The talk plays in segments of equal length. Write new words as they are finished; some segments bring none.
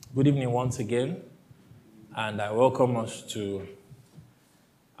Good evening once again, and I welcome us to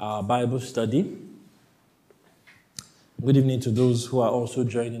our Bible study. Good evening to those who are also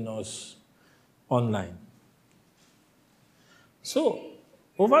joining us online. So,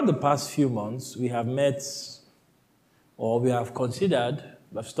 over the past few months, we have met, or we have considered,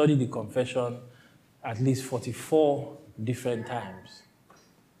 we have studied the confession at least 44 different times.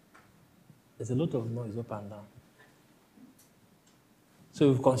 There's a lot of noise up and down. So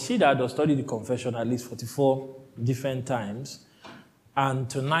we've considered or studied the confession at least 44 different times. And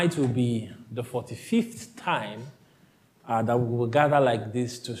tonight will be the 45th time that we will gather like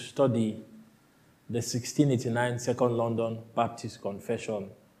this to study the 1689 Second London Baptist Confession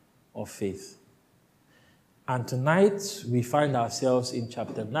of Faith. And tonight we find ourselves in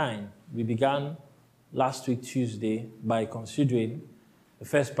chapter 9. We began last week Tuesday by considering the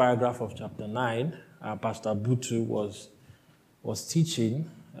first paragraph of chapter 9. Pastor Butu was teaching,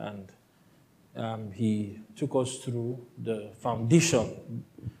 and he took us through the foundation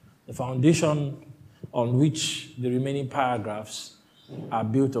on which the remaining paragraphs are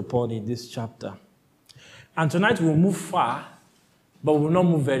built upon in this chapter. And tonight we'll move far, but we'll not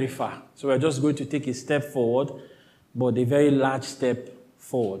move very far. So we're just going to take a step forward, but a very large step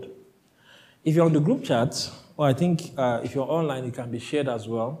forward. If you're on the group chat, or I think if you're online, it can be shared as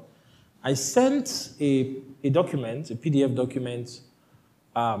well. I sent a document, a PDF document,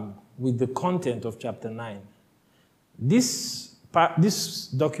 with the content of chapter 9. This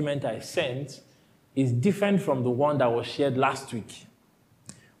document I sent is different from the one that was shared last week.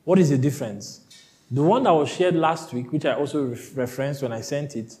 What is the difference? The one that was shared last week, which I also referenced when I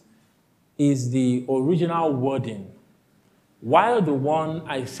sent it, is the original wording, while the one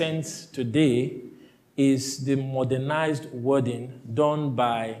I sent today is the modernized wording done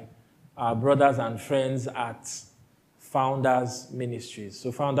by our brothers and friends at Founders Ministries.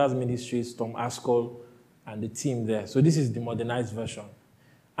 So Founders Ministries, Tom Askell and the team there. So this is the modernized version.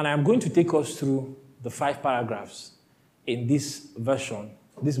 And I'm going to take us through the 5 paragraphs in this version,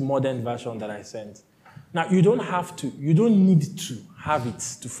 this modern version that I sent. Now, you don't need to have it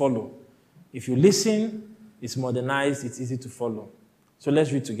to follow. If you listen, it's modernized, it's easy to follow. So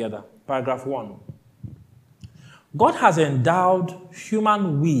let's read together. Paragraph 1. God has endowed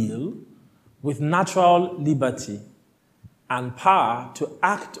human will with natural liberty and power to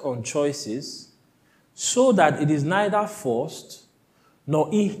act on choices so that it is neither forced nor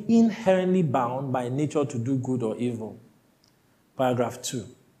inherently bound by nature to do good or evil. Paragraph 2.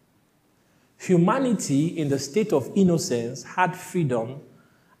 Humanity in the state of innocence had freedom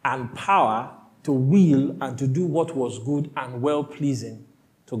and power to will and to do what was good and well-pleasing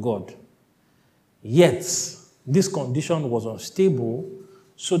to God. Yet, this condition was unstable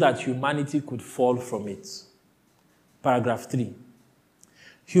so that humanity could fall from it. Paragraph 3.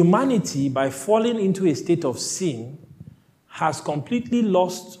 Humanity, by falling into a state of sin, has completely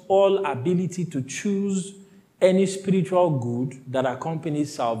lost all ability to choose any spiritual good that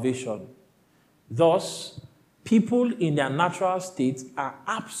accompanies salvation. Thus, people in their natural state are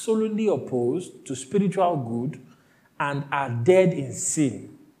absolutely opposed to spiritual good and are dead in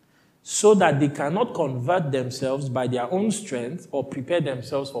sin, so that they cannot convert themselves by their own strength or prepare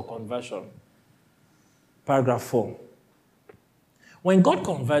themselves for conversion. Paragraph 4. When God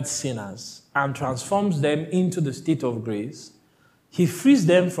converts sinners and transforms them into the state of grace, he frees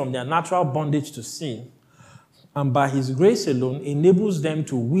them from their natural bondage to sin, and by his grace alone enables them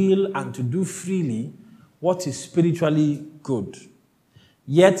to will and to do freely what is spiritually good.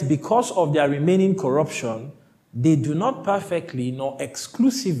 Yet, because of their remaining corruption, they do not perfectly nor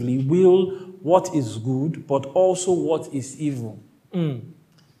exclusively will what is good, but also what is evil.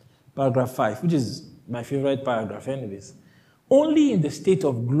 Paragraph 5, which is my favorite paragraph anyways. Only in the state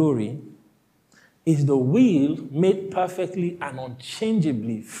of glory is the will made perfectly and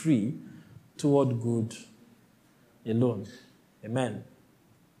unchangeably free toward good alone. Amen.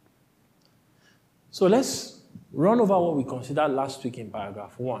 So let's run over what we considered last week in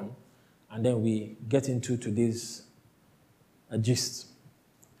paragraph 1, and then we get into today's gist.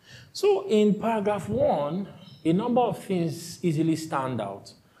 So in paragraph 1, a number of things easily stand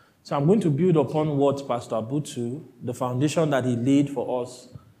out. So I'm going to build upon what Pastor Butu, the foundation that he laid for us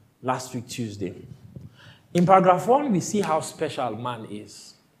last week Tuesday. In paragraph 1, we see how special man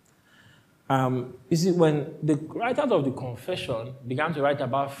is. You see, when the writers of the confession began to write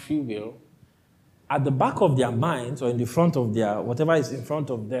about free will, at the back of their minds, or in the front of whatever is in front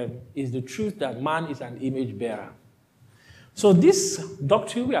of them, is the truth that man is an image bearer. So this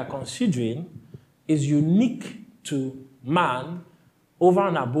doctrine we are considering is unique to man over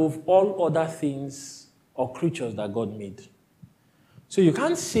and above all other things or creatures that God made. So you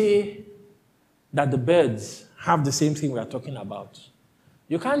can't say that the birds have the same thing we are talking about.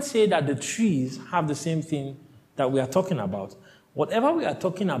 You can't say that the trees have the same thing that we are talking about. Whatever we are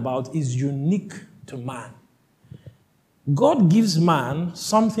talking about is unique to man. God gives man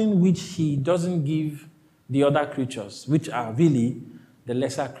something which he doesn't give the other creatures, which are really the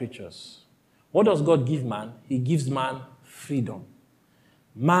lesser creatures. What does God give man? He gives man freedom.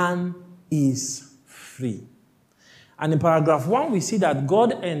 Man is free. And in paragraph 1, we see that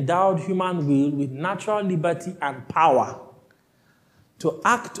God endowed human will with natural liberty and power to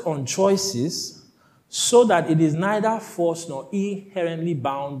act on choices so that it is neither forced nor inherently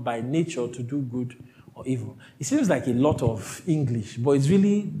bound by nature to do good or evil. It seems like a lot of English, but it's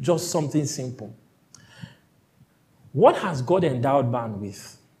really just something simple. What has God endowed man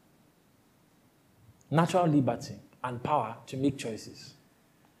with? Natural liberty and power to make choices.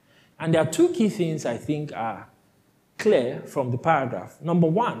 And there are two key things I think are clear from the paragraph. Number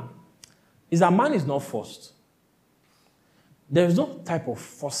one is that man is not forced. There is no type of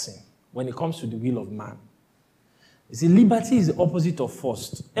forcing when it comes to the will of man. You see, liberty is the opposite of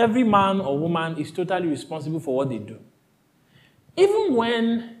forced. Every man or woman is totally responsible for what they do. Even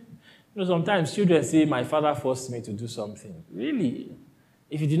when, sometimes children say, my father forced me to do something. Really,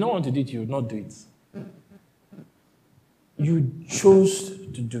 if you did not want to do it, you would not do it. You chose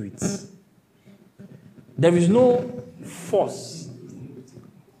to do it. There is no force.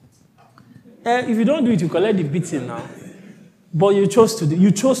 If you don't do it, you collect the beating now. But you chose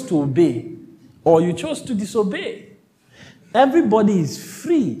to obey, or you chose to disobey. Everybody is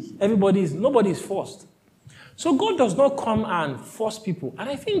free. Nobody is forced. So God does not come and force people. And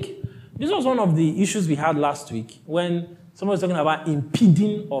I think this was one of the issues we had last week when someone was talking about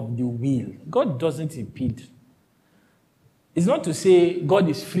impeding of the will. God doesn't impede. It's not to say God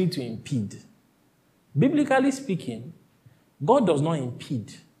is free to impede. Biblically speaking, God does not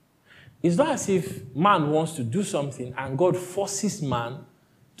impede. It's not as if man wants to do something and God forces man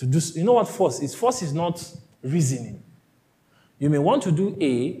to do. You know what force is? Force is not reasoning. You may want to do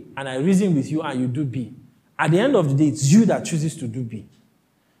A, and I reason with you, and you do B. At the end of the day, it's you that chooses to do B.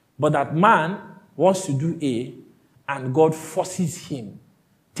 But that man wants to do A, and God forces him,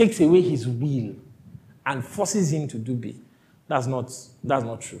 takes away his will, and forces him to do B. That's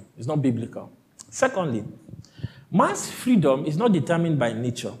not true. It's not biblical. Secondly, man's freedom is not determined by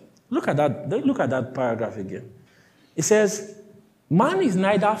nature. Look at that paragraph again. It says, man is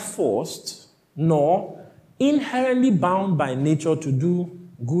neither forced nor inherently bound by nature to do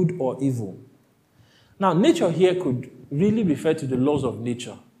good or evil. Now, nature here could really refer to the laws of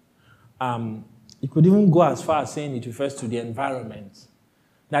nature. It could even go as far as saying it refers to the environment.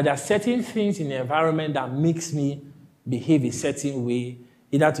 That there are certain things in the environment that makes me behave a certain way,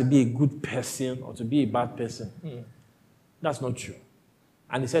 either to be a good person or to be a bad person. That's not true.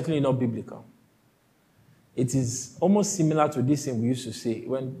 And it's certainly not biblical. It is almost similar to this thing we used to say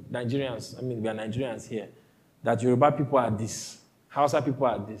when we are Nigerians here, that Yoruba people are this, Hausa people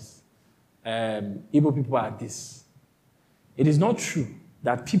are this, Igbo people are this. It is not true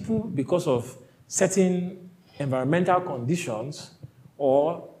that people, because of certain environmental conditions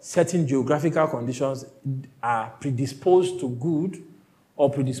or certain geographical conditions, are predisposed to good or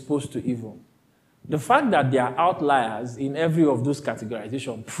predisposed to evil. The fact that there are outliers in every of those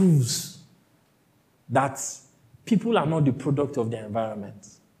categorizations proves that people are not the product of their environment.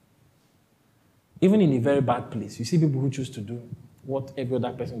 Even in a very bad place, you see people who choose to do what every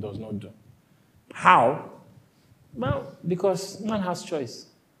other person does not do. How? Well, because man has choice.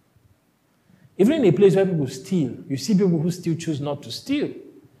 Even in a place where people steal, you see people who still choose not to steal.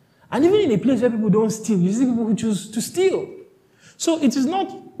 And even in a place where people don't steal, you see people who choose to steal. So it is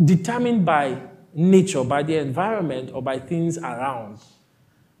not determined by nature, by the environment, or by things around.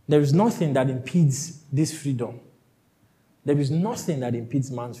 There is nothing that impedes this freedom. There is nothing that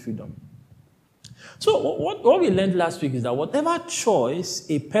impedes man's freedom. So what we learned last week is that whatever choice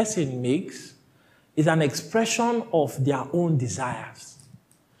a person makes is an expression of their own desires.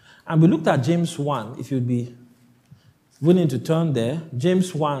 And we looked at James 1, if you'd be willing to turn there.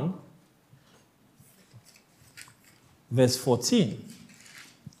 James 1, verse 14.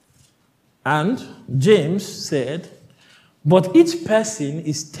 And James said, but each person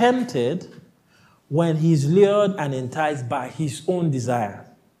is tempted when he is lured and enticed by his own desire.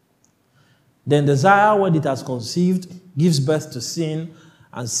 Then desire, when it has conceived, gives birth to sin,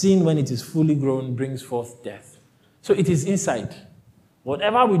 and sin, when it is fully grown, brings forth death. So it is inside.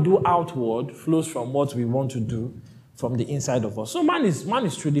 Whatever we do outward flows from what we want to do from the inside of us. So man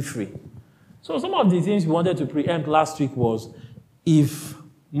is truly free. So some of the things we wanted to preempt last week was, if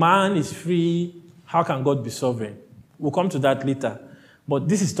man is free, how can God be sovereign? We'll come to that later. But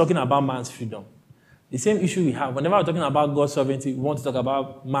this is talking about man's freedom. The same issue we have. Whenever we're talking about God's sovereignty, we want to talk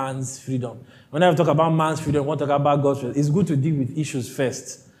about man's freedom. Whenever we talk about man's freedom, we want to talk about God's freedom. It's good to deal with issues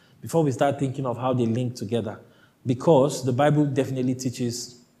first before we start thinking of how they link together. Because the Bible definitely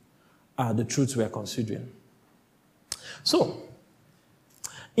teaches the truths we are considering. So,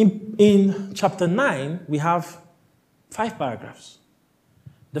 in chapter 9, we have 5 paragraphs.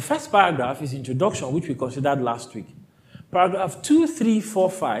 The first paragraph is introduction, which we considered last week. Paragraph 2, 3, 4,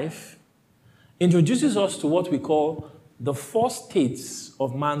 5 introduces us to what we call the 4 states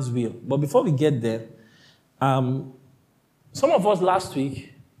of man's will. But before we get there, some of us last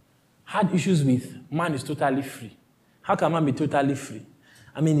week had issues with man is totally free. How can man be totally free?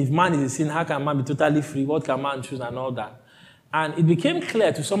 I mean, if man is a sin, how can man be totally free? What can man choose and all that? And it became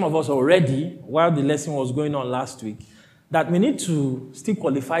clear to some of us already, while the lesson was going on last week, that we need to still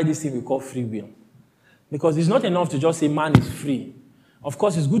qualify this thing we call free will. Because it's not enough to just say man is free. Of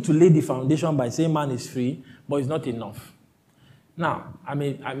course, it's good to lay the foundation by saying man is free, but it's not enough. Now, I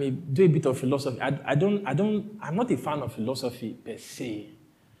may do a bit of philosophy. I'm not a fan of philosophy per se.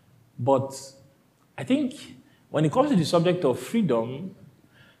 But I think when it comes to the subject of freedom,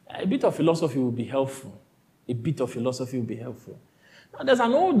 a bit of philosophy will be helpful. A bit of philosophy will be helpful. Now, there's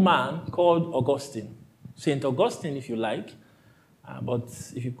an old man called Augustine. Saint Augustine, if you like. But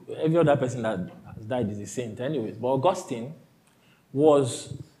every other person that has died is a saint anyways. But Augustine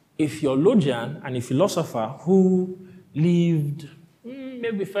was a theologian and a philosopher who lived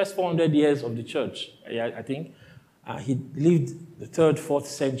maybe first 400 years of the church, I think. He lived the 3rd, 4th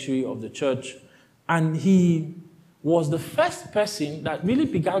century of the church. And he was the first person that really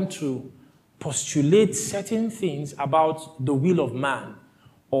began to postulate certain things about the will of man,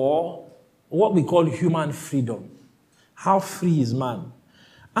 or what we call human freedom. How free is man?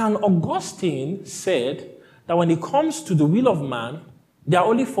 And Augustine said that when it comes to the will of man, there are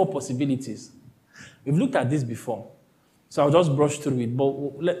only 4 possibilities. We've looked at this before, so I'll just brush through it,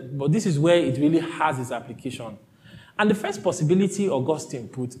 but this is where it really has its application. And the first possibility Augustine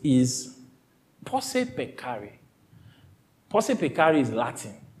put is posse peccare. Posse peccare is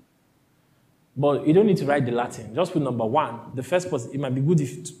Latin. But you don't need to write the Latin. Just put number 1. The first it might be good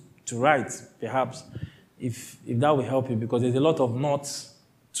to write, perhaps, if that will help you, because there's a lot of not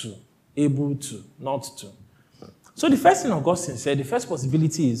to, able to, not to. So the first thing Augustine said, the first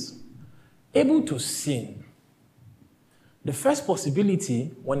possibility is able to sin. The first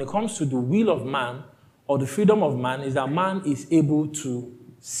possibility when it comes to the will of man or the freedom of man is that man is able to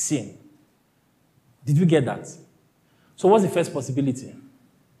sin. Did you get that? So what's the first possibility?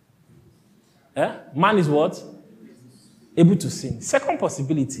 Man is what? Able to sin. Second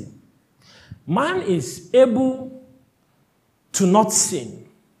possibility. Man is able to not sin,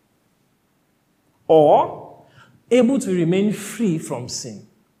 or able to remain free from sin.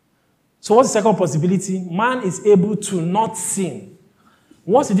 So what's the second possibility? Man is able to not sin.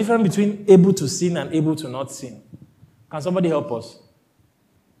 What's the difference between able to sin and able to not sin? Can somebody help us?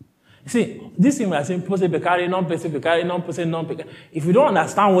 See, this thing we are saying, posse peccare, non-posse peccare, non-posse, non-peccare. If you don't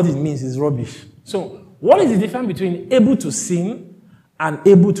understand what it means, it's rubbish. So, what is the difference between able to sin and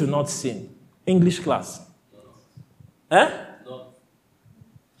able to not sin? English class. No.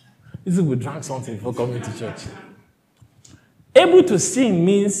 This is we drank something before coming to church. Able to sin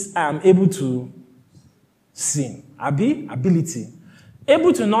means I am able to sin. Ability.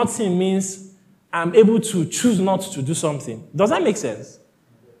 Able to not sin means I am able to choose not to do something. Does that make sense?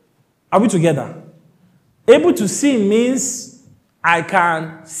 Are we together? Able to sin means I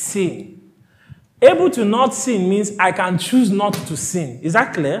can sin. Able to not sin means I can choose not to sin. Is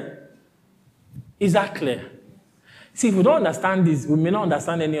that clear? Is that clear? See, if we don't understand this, we may not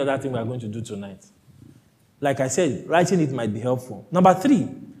understand any other thing we are going to do tonight. Like I said, writing it might be helpful. Number 3,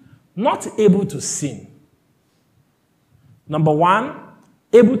 not able to sin. Number 1,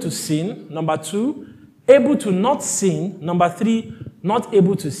 able to sin. Number 2, able to not sin. Number 3, not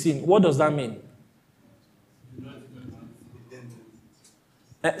able to sin. What does that mean?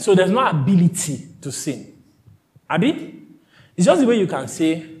 So there's no ability to sin. Abi? It's just the way you can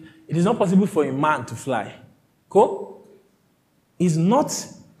say, it is not possible for a man to fly. Cool? He's not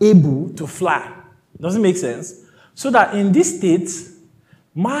able to fly. Does it make sense? So that in this state,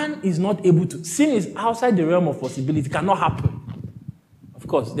 man is not able to. Sin is outside the realm of possibility. It cannot happen. Of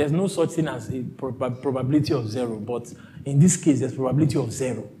course, there's no such thing as a probability of 0, but in this case, there's probability of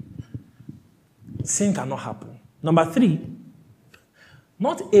 0. Sin cannot happen. Number 3,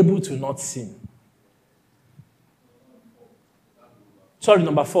 not able to not sin. Sorry,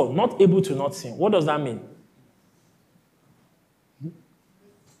 number 4, not able to not sin. What does that mean?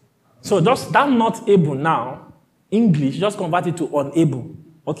 So just that not able now English, just convert it to unable.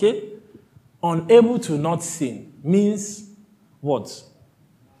 Okay? Unable to not sin means what?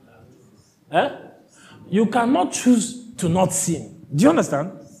 You cannot choose to not sin. Do you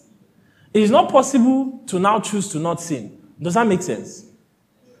understand? It is not possible to now choose to not sin. Does that make sense?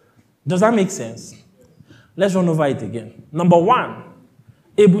 Does that make sense? Let's run over it again. Number one,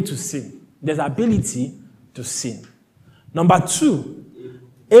 able to sin. There's ability to sin. Number two,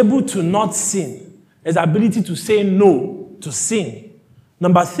 able to not sin. There's ability to say no to sin.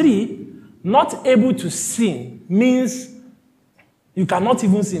 Number three, not able to sin means you cannot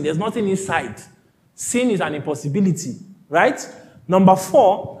even sin. There's nothing inside. Sin is an impossibility, right? Number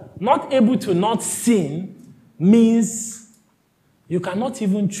four, not able to not sin means you cannot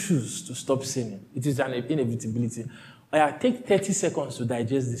even choose to stop sinning. It is an inevitability. I take 30 seconds to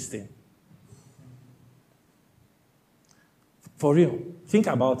digest this thing. For real, think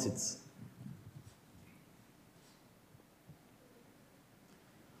about it.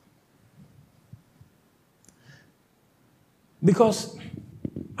 Because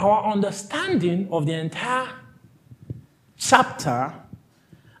our understanding of the entire chapter,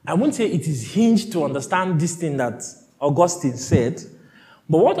 I won't say it is hinged to understand this thing that Augustine said,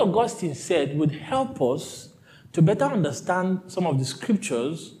 but what Augustine said would help us to better understand some of the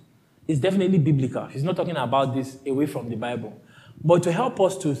scriptures is definitely biblical. He's not talking about this away from the Bible, but to help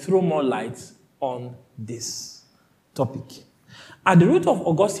us to throw more light on this topic. At the root of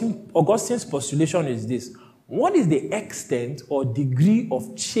Augustine's postulation is this: what is the extent or degree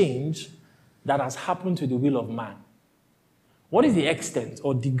of change that has happened to the will of man? What is the extent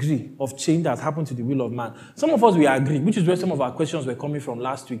or degree of change that has happened to the will of man? Some of us, we agree, which is where some of our questions were coming from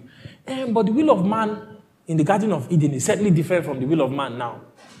last week. But the will of man in the Garden of Eden is certainly different from the will of man now.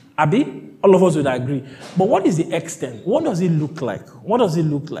 Abi? All of us would agree. But what is the extent? What does it look like? What does it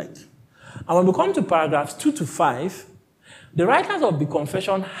look like? And when we come to paragraphs 2 to 5, the writers of the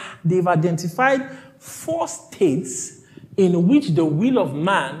confession, they've identified 4 states in which the will of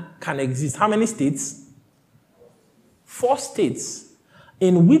man can exist. How many states? 4 states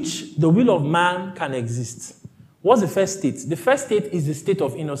in which the will of man can exist. What's the first state? The first state is the state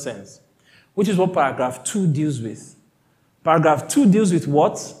of innocence, which is what paragraph 2 deals with. Paragraph 2 deals with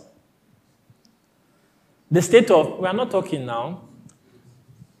what? The state of, we are not talking now.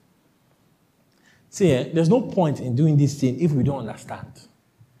 See, there's no point in doing this thing if we don't understand.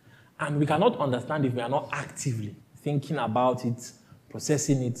 And we cannot understand if we are not actively thinking about it,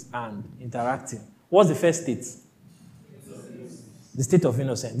 processing it, and interacting. What's the first state? The state of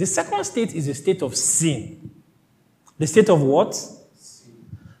innocence. The second state is the state of sin. The state of what?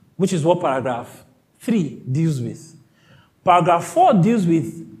 Which is what paragraph 3 deals with. Paragraph 4 deals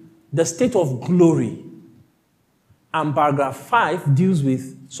with the state of glory. And paragraph 5 deals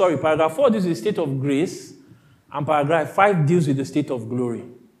with, paragraph 4 deals with the state of grace. And paragraph 5 deals with the state of glory.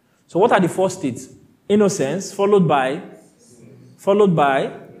 So what are the 4 states? Innocence, followed by,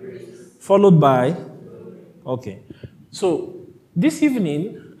 okay. So this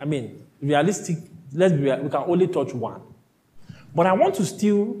evening, realistic, we can only touch one. But I want to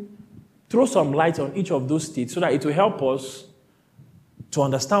still throw some light on each of those states so that it will help us to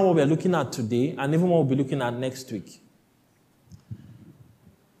understand what we're looking at today and even what we'll be looking at next week.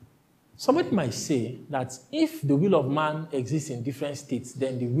 Somebody might say that if the will of man exists in different states,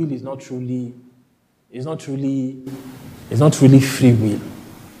 then the will is not truly free will.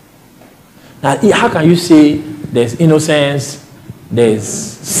 Now, how can you say there's innocence, there's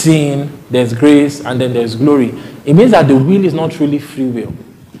sin, there's grace, and then there's glory? It means that the will is not truly free will.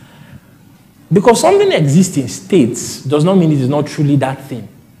 Because something exists in states does not mean it is not truly that thing.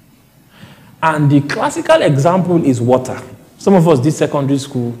 And the classical example is water. Some of us did secondary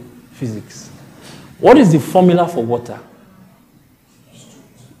school physics. What is the formula for water?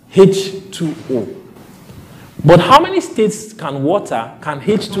 H2O. But how many states can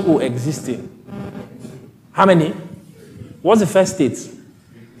H2O exist in? How many? What's the first state?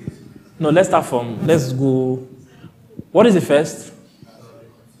 No, let's go. What is the first?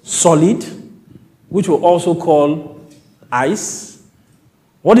 Solid, which we'll also call ice.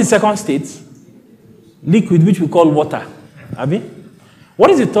 What is the second state? Liquid, which we call water. Abi? What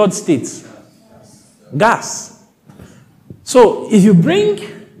is the third state? Gas. So if you bring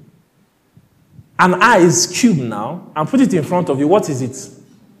an ice cube now and put it in front of you, what is it?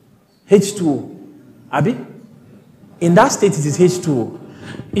 H2O. Abi? In that state, it is H2O.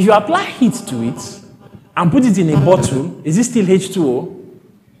 If you apply heat to it and put it in a bottle, is it still H2O?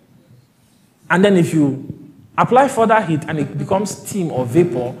 And then if you apply further heat and it becomes steam or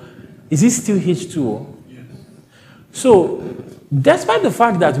vapor, is it still H2O? Yes. So, despite the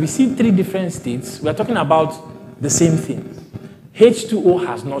fact that we see 3 different states, we are talking about the same thing. H2O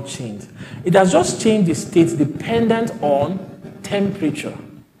has not changed. It has just changed the state dependent on temperature.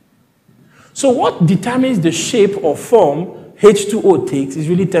 So what determines the shape or form H2O takes is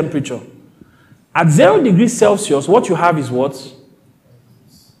really temperature. At 0 degrees Celsius, what you have is what?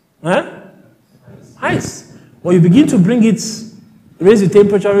 Ice. When you begin to bring it, raise the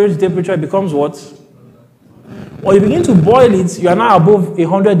temperature, it becomes what? When you begin to boil it, you are now above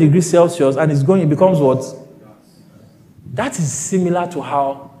 100 degrees Celsius and it becomes what? That is similar to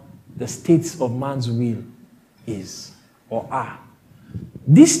how the states of man's will is or are.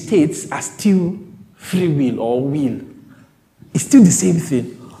 These states are still free will or will. It's still the same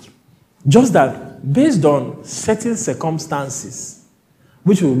thing. Just that based on certain circumstances,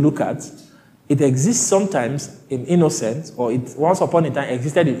 which we'll look at, it exists sometimes in innocence, or it once upon a time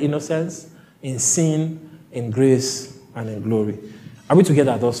existed in innocence, in sin, in grace, and in glory. Are we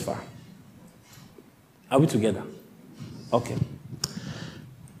together thus far? Are we together? Okay.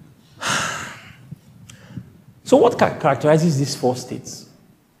 So what characterizes these four states?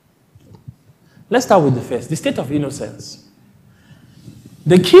 Let's start with the first, the state of innocence.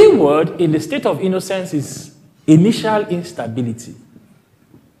 The key word in the state of innocence is initial instability.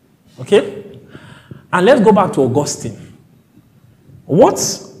 Okay? And let's go back to Augustine. What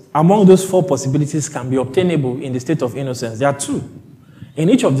among those four possibilities can be obtainable in the state of innocence? There are two. In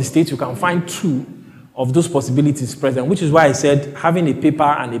each of the states, you can find two of those possibilities present, which is why I said having a paper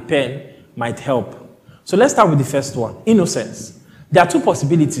and a pen might help. So let's start with the first one, innocence. There are two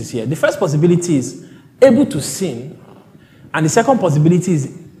possibilities here. The first possibility is able to sin, and the second possibility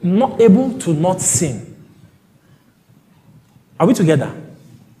is not able to not sin. Are we together?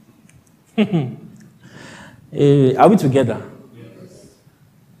 Are we together? Yes.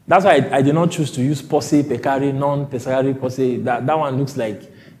 That's why I did not choose to use posse, pecari, non-pecari, posse. That one looks like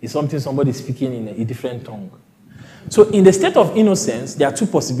it's something somebody speaking in a different tongue. So in the state of innocence, there are two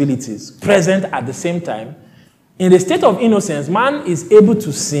possibilities present at the same time. In the state of innocence, man is able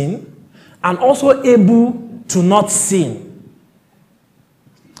to sin and also able to not sin.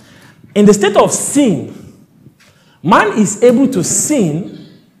 In the state of sin, man is able to sin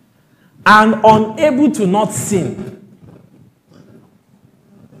and unable to not sin.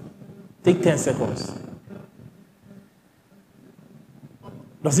 Take 10 seconds.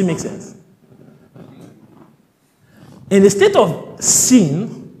 Does it make sense? In the state of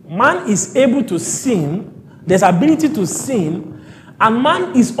sin, man is able to sin, there's ability to sin, and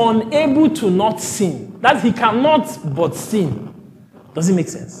man is unable to not sin. That he cannot but sin. Does it make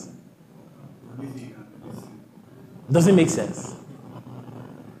sense? Does it make sense?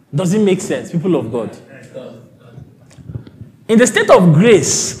 Does it make sense, people of God? In the state of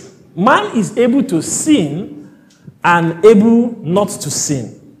grace, man is able to sin and able not to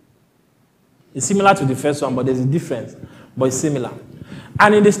sin. It's similar to the first one, but there's a difference. But it's similar.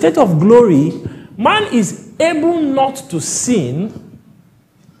 And in the state of glory, man is able not to sin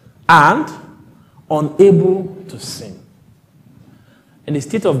and unable to sin. In the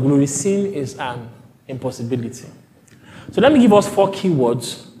state of glory, sin is an impossibility. So let me give us 4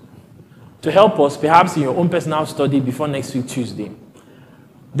 keywords to help us, perhaps in your own personal study before next week, Tuesday.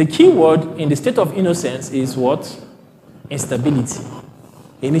 The key word in the state of innocence is what? Instability.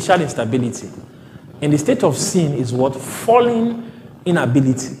 Initial instability. In the state of sin is what? Falling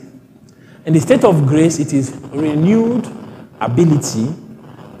inability. In the state of grace, it is renewed ability.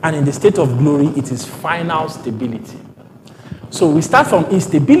 And in the state of glory, it is final stability. So we start from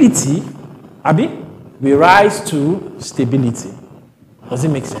instability, Abi, we rise to stability. Does it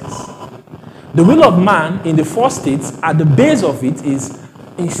make sense? The will of man in the 4 states, at the base of it is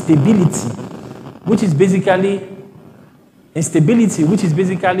instability, which is basically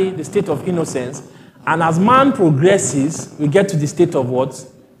the state of innocence. And as man progresses, we get to the state of what?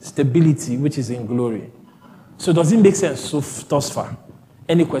 Stability, which is in glory. So does it make sense so thus far?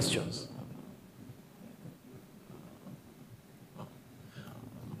 Any questions?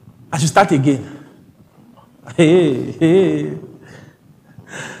 I should start again. Hey.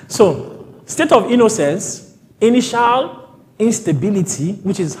 So, state of innocence, initial instability,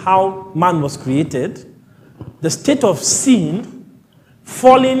 which is how man was created. The state of sin,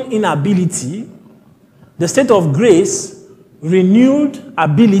 falling inability. The state of grace, renewed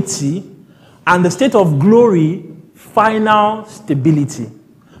ability. And the state of glory, final stability.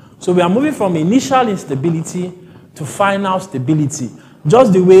 So we are moving from initial instability to final stability.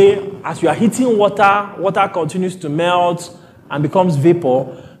 Just the way as you are heating water, water continues to melt and becomes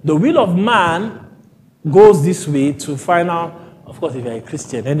vapor. The will of man goes this way to final, of course if you're a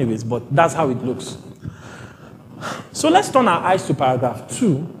Christian anyways, but that's how it looks. So let's turn our eyes to paragraph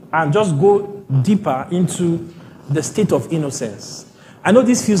 2 and just go deeper into the state of innocence. I know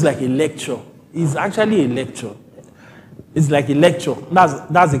this feels like a lecture. It's actually a lecture. It's like a lecture.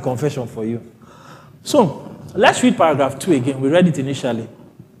 That's a confession for you. So, let's read paragraph 2 again. We read it initially.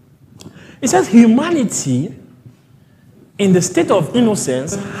 It says, humanity in the state of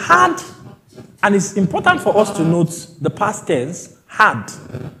innocence had, and it's important for us to note the past tense, had.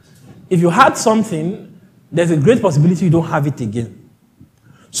 If you had something, there's a great possibility you don't have it again.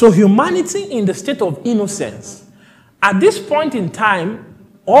 So humanity in the state of innocence, at this point in time,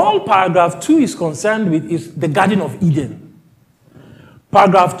 all paragraph 2 is concerned with is the Garden of Eden.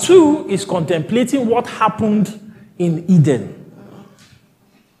 Paragraph 2 is contemplating what happened in Eden.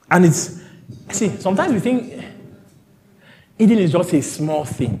 And it's, see, sometimes we think Eden is just a small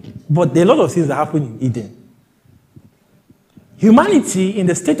thing, but there are a lot of things that happen in Eden. Humanity in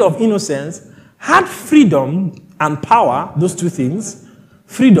the state of innocence had freedom and power, those two things,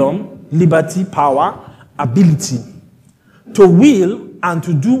 freedom, liberty, power, ability, to will and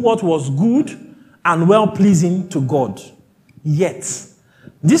to do what was good and well-pleasing to God. Yet,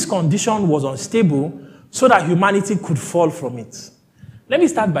 this condition was unstable so that humanity could fall from it. Let me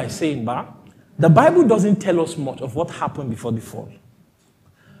start by saying that the Bible doesn't tell us much of what happened before the fall.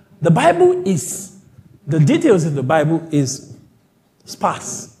 The Bible is, the details in the Bible is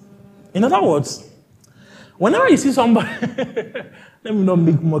sparse. In other words, whenever you see somebody, let me not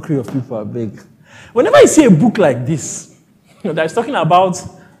make mockery of people, I beg. Whenever you see a book like this, that is talking about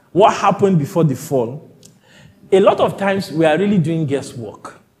what happened before the fall, a lot of times we are really doing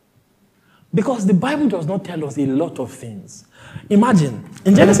guesswork. Because the Bible does not tell us a lot of things. Imagine,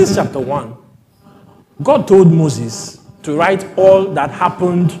 in Genesis chapter 1, God told Moses to write all that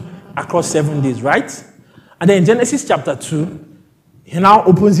happened across 7 days, right? And then in Genesis chapter 2, he now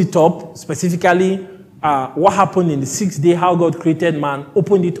opens it up, specifically what happened in the 6th day, how God created man,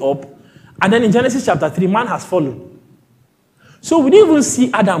 opened it up. And then in Genesis chapter 3, man has fallen. So we didn't even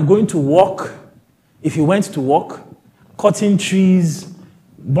see Adam going to work, if he went to work, cutting trees,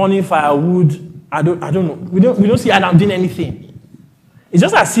 burning firewood. I don't know. We don't see Adam doing anything. It's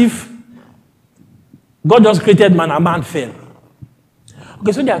just as if God just created man and man fell.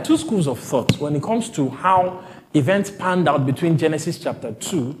 Okay, so there are two schools of thought when it comes to how events panned out between Genesis chapter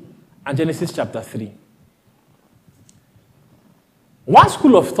 2 and Genesis chapter 3. One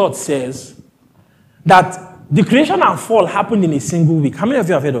school of thought says that the creation and fall happened in a single week. How many of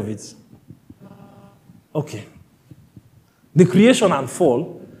you have heard of it? Okay. The creation and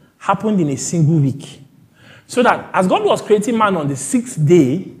fall happened in a single week. So that as God was creating man on the 6th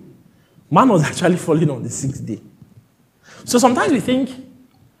day, man was actually falling on the 6th day. So sometimes we think,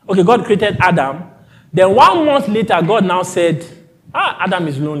 okay, God created Adam. Then 1 month later, God now said, Adam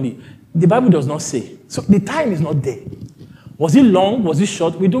is lonely. The Bible does not say. So the time is not there. Was it long? Was it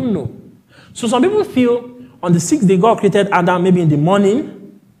short? We don't know. So some people feel on the 6th day, God created Adam maybe in the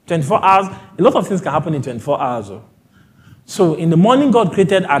morning, 24 hours. A lot of things can happen in 24 hours. So in the morning, God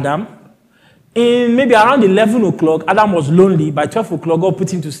created Adam. In maybe around 11 o'clock, Adam was lonely. By 12 o'clock, God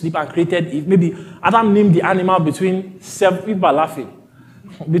put him to sleep and created Eve. Maybe Adam named the animal between 7, people are laughing,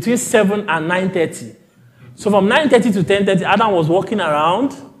 between 7 and 9:30. So from 9:30 to 10:30, Adam was walking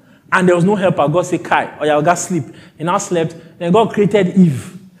around, and there was no helper. God said, Kai, or you'll go sleep. He now slept. Then God created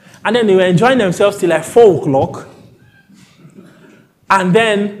Eve. And then they were enjoying themselves till like 4 o'clock. And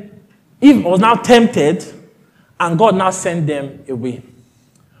then Eve was now tempted, and God now sent them away.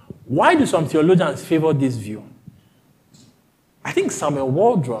 Why do some theologians favor this view? I think Samuel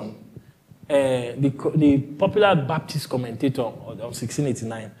Waldron, the popular Baptist commentator of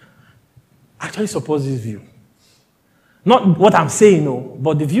 1689, actually supports this view. Not what I'm saying, no,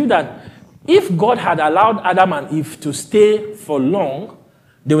 but the view that if God had allowed Adam and Eve to stay for long,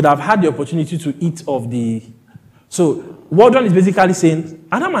 they would have had the opportunity to eat of the... So, Waldron is basically saying,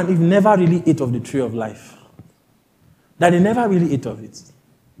 Adam and Eve never really ate of the tree of life. That they never really ate of it.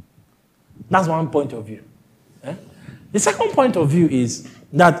 That's one point of view. The second point of view is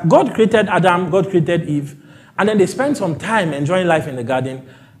that God created Adam, God created Eve, and then they spent some time enjoying life in the garden,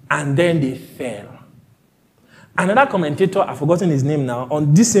 and then they fell. Another commentator, I've forgotten his name now,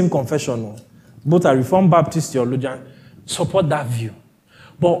 on this same confession, both are Reformed Baptist theologians, support that view.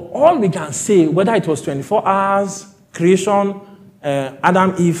 But all we can say, whether it was 24 hours, creation,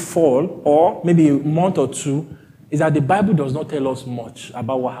 Adam, Eve fall, or maybe a month or two, is that the Bible does not tell us much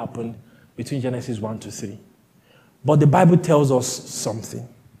about what happened between Genesis 1 to 3. But the Bible tells us something.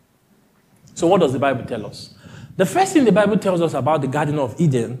 So what does the Bible tell us? The first thing the Bible tells us about the Garden of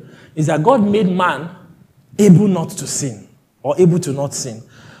Eden is that God made man able not to sin, or able to not sin.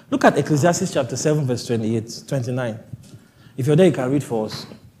 Look at Ecclesiastes chapter 7, verse 29. If you're there, you can read for us.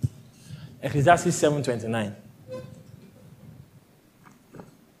 Ecclesiastes 7:29.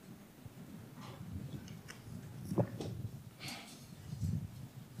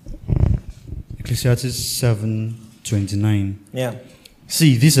 Ecclesiastes 7:29. Yeah.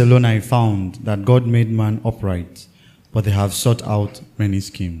 See, this alone I found, that God made man upright, but they have sought out many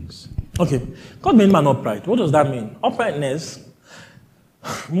schemes. Okay. God made man upright. What does that mean? Uprightness,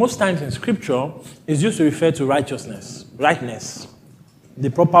 most times in scripture, is used to refer to righteousness, rightness, the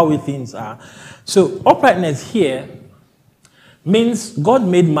proper way things are. So uprightness here means God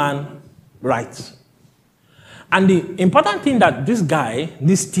made man right. And the important thing that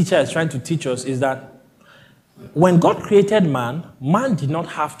this teacher is trying to teach us is that when God created man, man did not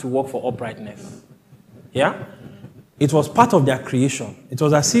have to work for uprightness. Yeah? It was part of their creation. It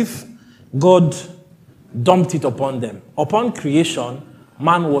was as if God dumped it upon them. Upon creation,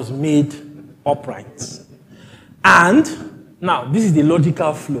 man was made upright. And now, this is the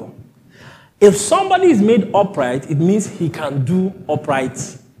logical flow. If somebody is made upright, it means he can do upright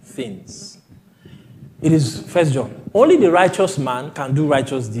things. It is 1 John. Only the righteous man can do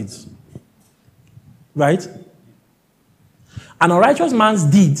righteous deeds. Right? An unrighteous man's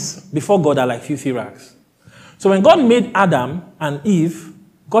deeds before God are like filthy rags. So when God made Adam and Eve,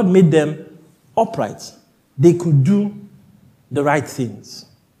 God made them upright. They could do the right things.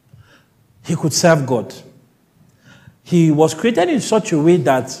 He could serve God. He was created in such a way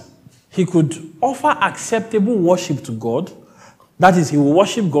that he could offer acceptable worship to God. That is, he will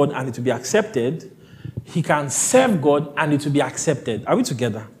worship God and it will be accepted. He can serve God and it will be accepted. Are we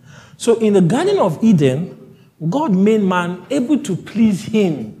together? So in the Garden of Eden, God made man able to please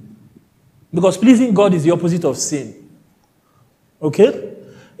him. Because pleasing God is the opposite of sin. Okay?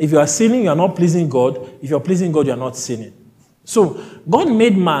 If you are sinning, you are not pleasing God. If you are pleasing God, you are not sinning. So God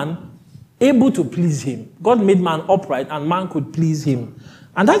made man able to please him. God made man upright and man could please him.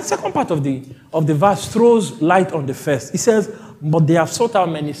 And that second part of the verse throws light on the first. It says, but they have sought out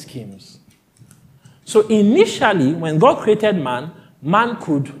many schemes. So initially, when God created man, man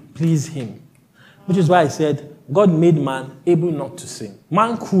could please him. Which is why I said, God made man able not to sin.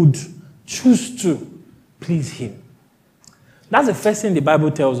 Man could choose to please him. That's the first thing the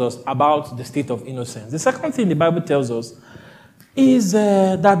Bible tells us about the state of innocence. The second thing the Bible tells us is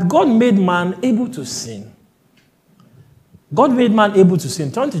that God made man able to sin. God made man able to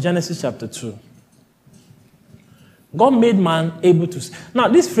sin. Turn to Genesis chapter 2. God made man able to sin. Now,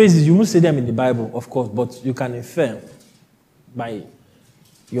 these phrases, you won't see them in the Bible, of course, but you can infer by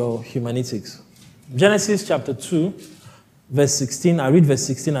your humanitics. Genesis chapter 2, verse 16, I read verse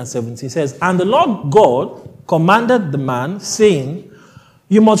 16 and 17. It says, and the Lord God commanded the man, saying,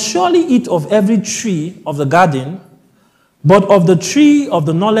 you must surely eat of every tree of the garden, but of the tree of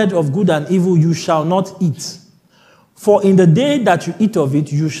the knowledge of good and evil you shall not eat. For in the day that you eat of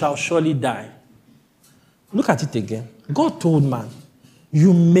it, you shall surely die. Look at it again. God told man,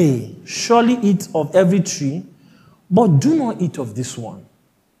 you may surely eat of every tree, but do not eat of this one.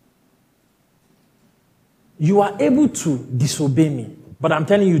 You are able to disobey me, but I'm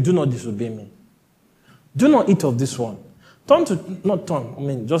telling you, do not disobey me. Do not eat of this one.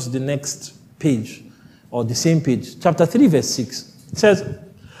 Just the next page, or the same page. Chapter 3, verse 6. It says,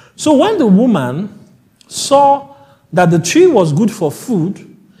 so when the woman saw that the tree was good for food,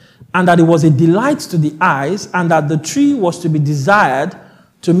 and that it was a delight to the eyes, and that the tree was to be desired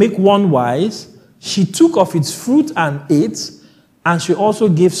to make one wise, she took of its fruit and ate, and she also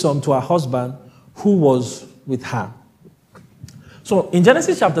gave some to her husband who was with her. So in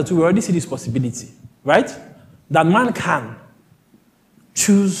Genesis chapter 2, we already see this possibility, right? That man can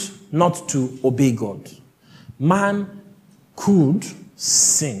choose not to obey God. Man could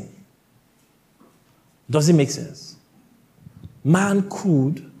sin. Does it make sense? Man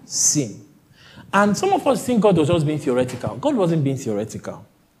could sin. And some of us think God was just being theoretical. God wasn't being theoretical.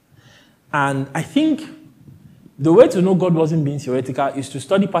 And I think the way to know God wasn't being theoretical is to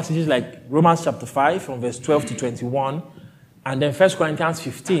study passages like Romans chapter 5 from verse 12 to 21, and then 1 Corinthians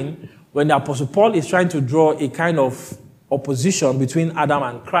 15, when the Apostle Paul is trying to draw a kind of opposition between Adam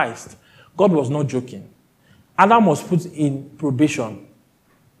and Christ. God was not joking. Adam was put in probation,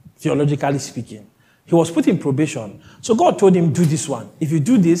 theologically speaking. He was put in probation. So God told him, do this one. If you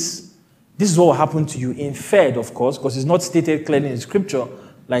do this, this is what will happen to you. Inferred, of course, because it's not stated clearly in Scripture,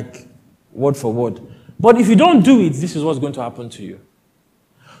 like word for word. But if you don't do it, this is what's going to happen to you.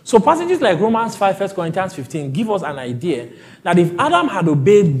 So passages like Romans 5, 1 Corinthians 15 give us an idea that if Adam had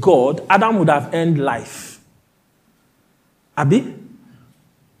obeyed God, Adam would have earned life. Abi?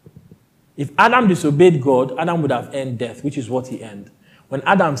 If Adam disobeyed God, Adam would have earned death, which is what he earned. When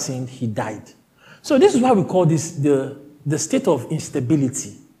Adam sinned, he died. So this is why we call this the state of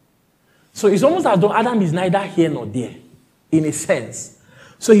instability. So it's almost as though Adam is neither here nor there, in a sense.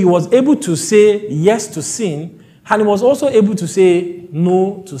 So he was able to say yes to sin, and he was also able to say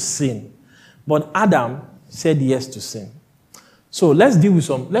no to sin. but Adam said yes to sin. So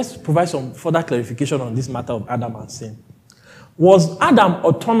let's provide some further clarification on this matter of Adam and sin. Was Adam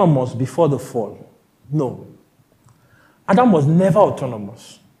autonomous before the fall? No. Adam was never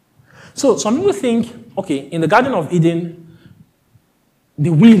autonomous. So some people think, okay, in the Garden of Eden,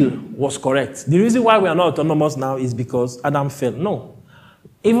 the will was correct. The reason why we are not autonomous now is because Adam fell. No.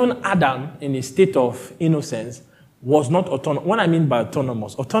 Even Adam, in a state of innocence, was not autonomous. What I mean by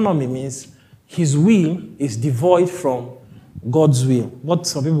autonomous, autonomy means his will is devoid from God's will. What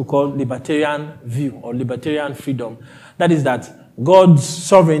some people call libertarian view or libertarian freedom. That is that God's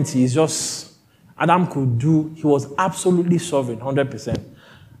sovereignty is just, Adam could do, he was absolutely sovereign, 100%.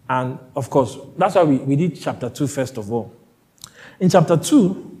 And of course, that's why we did chapter 2 first of all. In chapter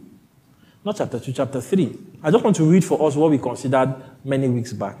 2, not chapter 2, chapter 3, I just want to read for us what we considered many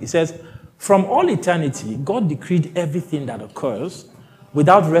weeks back. It says, from all eternity, God decreed everything that occurs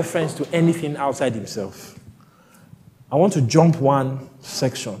without reference to anything outside himself. I want to jump one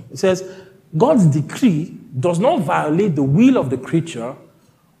section. It says, God's decree does not violate the will of the creature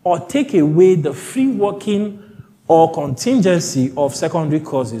or take away the free working or contingency of secondary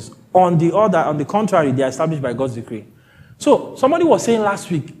causes. On the contrary, they are established by God's decree. So, somebody was saying last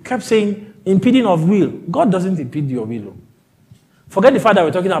week, kept saying, impeding of will. God doesn't impede your will. Forget the fact that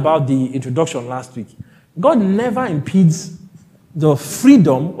we're talking about the introduction last week. God never impedes the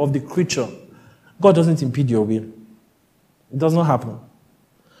freedom of the creature. God doesn't impede your will. It does not happen.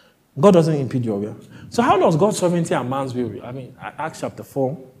 God doesn't impede your will. So how does God's sovereignty and man's will? I mean, Acts chapter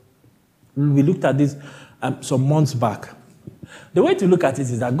 4, we looked at this some months back. The way to look at it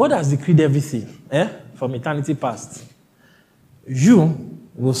is that God has decreed everything from eternity past. You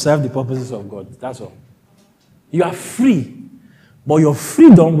will serve the purposes of God. That's all. You are free, but your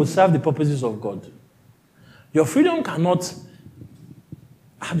freedom will serve the purposes of God. Your freedom cannot,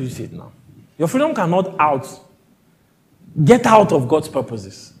 how do you say it now? Your freedom cannot get out of God's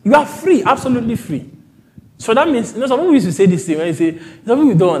purposes. You are free, absolutely free. So that means, some people used to say this thing, when you say, some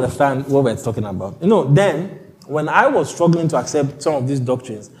people don't understand what we're talking about. Then, when I was struggling to accept some of these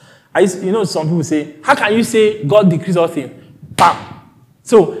doctrines, some people say, how can you say God decrees all things? Bam!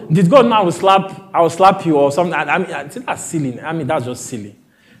 So, did God now I will slap you or something? I think that's silly. That's just silly.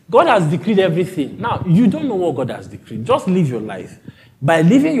 God has decreed everything. Now, you don't know what God has decreed. Just live your life. By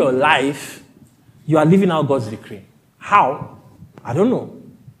living your life, you are living out God's decree. How? I don't know.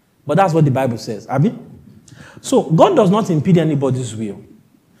 But that's what the Bible says. Abi? So, God does not impede anybody's will.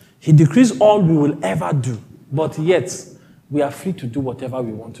 He decrees all we will ever do. But yet, we are free to do whatever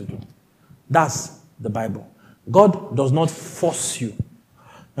we want to do. That's the Bible. God does not force you.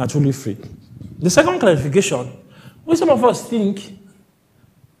 You are truly free. The second clarification, which some of us think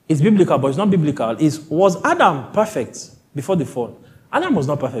is biblical, but it's not biblical, is, was Adam perfect before the fall? Adam was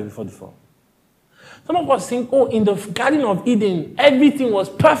not perfect before the fall. Some of us think, in the Garden of Eden, everything was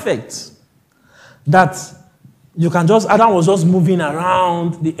perfect. That Adam was just moving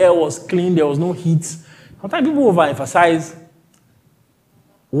around, the air was clean, there was no heat. Sometimes people overemphasize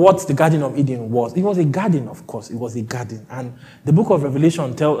what the Garden of Eden was. It was a garden, of course. It was a garden. And the book of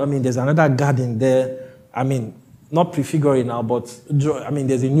Revelation there's another garden there. Not prefiguring now, but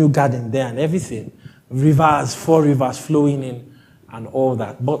there's a new garden there and everything. Rivers, 4 rivers flowing in and all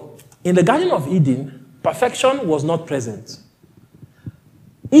that. But in the Garden of Eden, perfection was not present.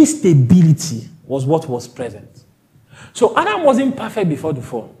 Instability was what was present. So Adam wasn't perfect before the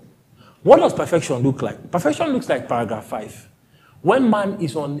fall. What does perfection look like? Perfection looks like paragraph 5. When man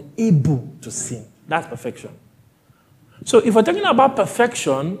is unable to sin, that's perfection. So if we're talking about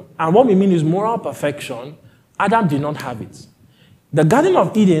perfection, and what we mean is moral perfection, Adam did not have it. The Garden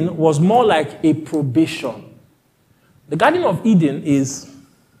of Eden was more like a probation. The Garden of Eden is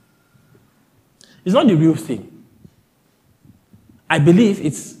not the real thing. I believe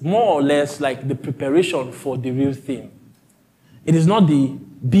it's more or less like the preparation for the real thing. It is not the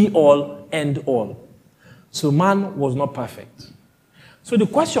be-all, end-all. So man was not perfect. So the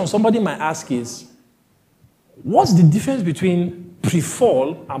question somebody might ask is, what's the difference between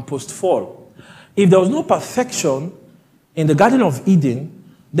pre-fall and post-fall? If there was no perfection in the Garden of Eden,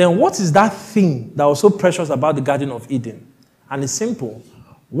 then what is that thing that was so precious about the Garden of Eden? And it's simple.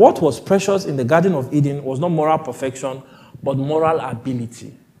 What was precious in the Garden of Eden was not moral perfection, but moral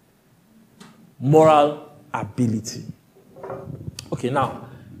ability. Moral ability. Okay, now,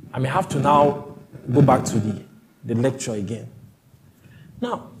 I may have to now go back to the lecture again.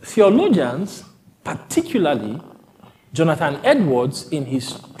 Now, theologians, particularly Jonathan Edwards in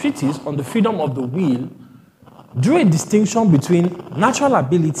his treatise on the freedom of the will, drew a distinction between natural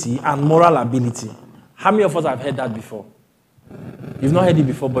ability and moral ability. How many of us have heard that before? You've not heard it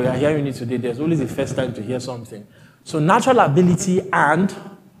before, but you're hearing it today. There's always a first time to hear something. So natural ability and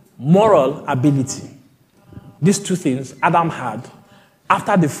moral ability. These two things Adam had.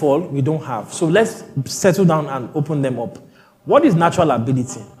 After the fall, we don't have. So let's settle down and open them up. What is natural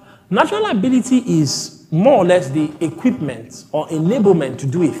ability? Natural ability is more or less the equipment or enablement to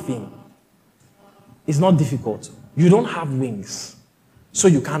do a thing. It's not difficult. You don't have wings, so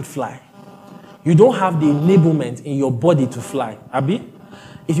you can't fly. You don't have the enablement in your body to fly. Abi?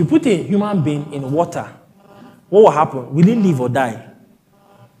 If you put a human being in water, what will happen? Will he live or die?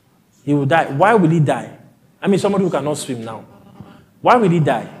 He will die. Why will he die? I mean, somebody who cannot swim now. Why will he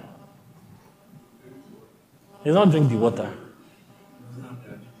die? He does not drink the water.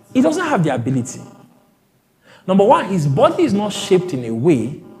 He doesn't have the ability. Number one, his body is not shaped in a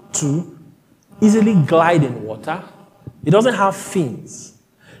way to easily glide in water. It doesn't have fins.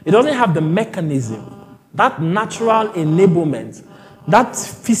 It doesn't have the mechanism, that natural enablement, that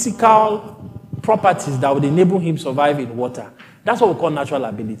physical properties that would enable him to survive in water. That's what we call natural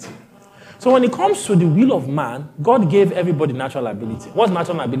ability. So when it comes to the will of man, God gave everybody natural ability. What's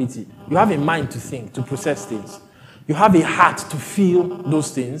natural ability? You have a mind to think, to process things. You have a heart to feel those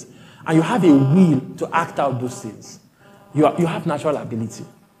things. And you have a will to act out those things. You have natural ability.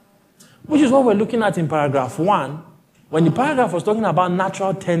 Which is what we're looking at in paragraph 1. When the paragraph was talking about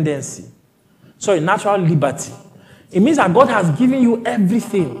natural tendency. Natural liberty. It means that God has given you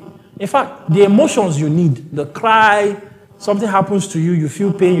everything. In fact, the emotions you need, the cry, something happens to you, you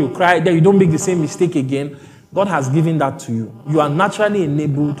feel pain, you cry, then you don't make the same mistake again. God has given that to you. You are naturally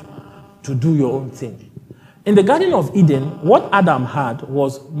enabled to do your own thing. In the Garden of Eden, what Adam had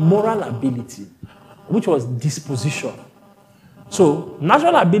was moral ability, which was disposition. So,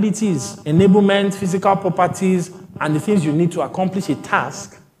 natural ability is enablement, physical properties, and the things you need to accomplish a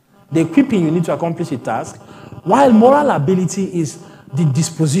task, the equipping you need to accomplish a task, while moral ability is the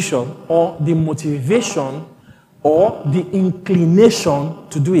disposition or the motivation or the inclination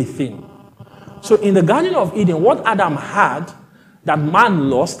to do a thing. So in the Garden of Eden, what Adam had that man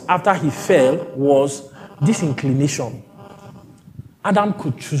lost after he fell was this inclination. Adam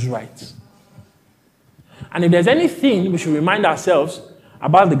could choose right. And if there's anything we should remind ourselves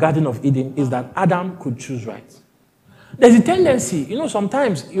about the Garden of Eden is that Adam could choose right. There's a tendency,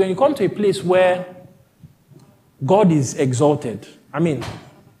 sometimes when you come to a place where God is exalted,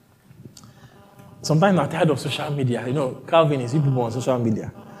 sometimes I'm tired of social media. Calvinists, people on social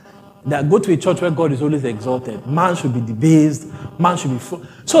media. They go to a church where God is always exalted. Man should be debased. Man should be full.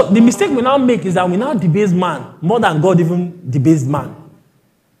 So the mistake we now make is that we now debase man more than God even debased man.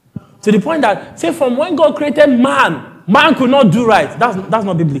 To the point that, say, from when God created man, man could not do right. That's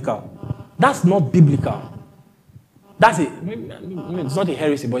not biblical. That's not biblical. It's not a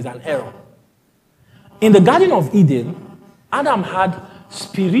heresy, but it's an error. In the Garden of Eden, Adam had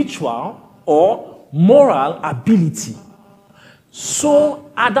spiritual or moral ability.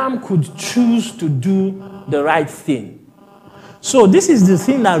 So Adam could choose to do the right thing. So this is the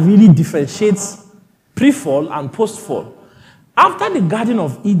thing that really differentiates pre-fall and post-fall. After the Garden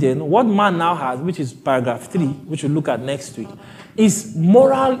of Eden, what man now has, which is paragraph 3, which we'll look at next week, is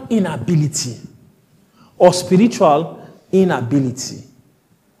moral inability or spiritual inability.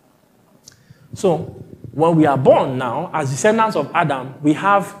 So when we are born now, as descendants of Adam, we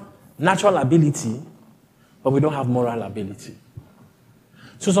have natural ability, but we don't have moral ability.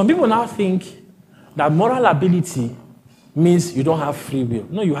 So some people now think that moral ability means you don't have free will.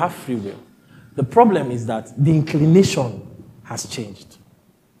 No, you have free will. The problem is that the inclination has changed.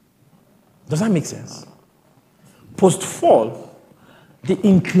 Does that make sense? Post-fall, the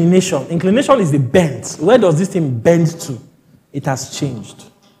inclination is the bent. Where does this thing bend to? It has changed.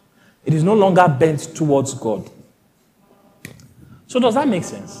 It is no longer bent towards God. So does that make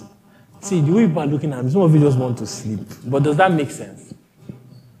sense? See, the way people are looking at me, some of you just want to sleep. But does that make sense?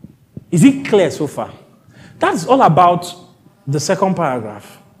 Is it clear so far? That's all about the second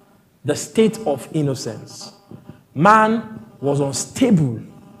paragraph. The state of innocence. Man was unstable.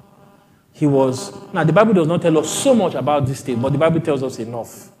 Now the Bible does not tell us so much about this state, but the Bible tells us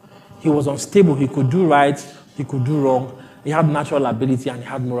enough. He was unstable. He could do right. He could do wrong. He had natural ability and he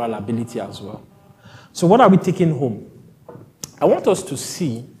had moral ability as well. So what are we taking home? I want us to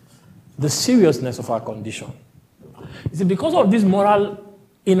see the seriousness of our condition. You see, because of this moral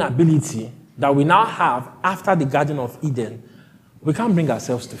inability that we now have after the Garden of Eden, we can't bring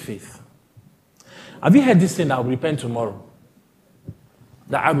ourselves to faith. Have you heard this thing that I will repent tomorrow?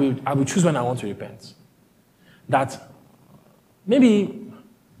 That I will choose when I want to repent. That maybe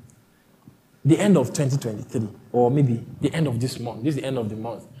the end of 2023, or maybe the end of this month, this is the end of the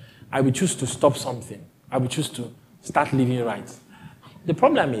month, I will choose to stop something. I will choose to start living right. The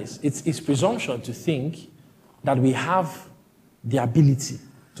problem is, it's presumption to think that we have the ability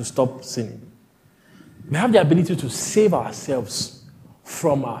to stop sinning. We have the ability to save ourselves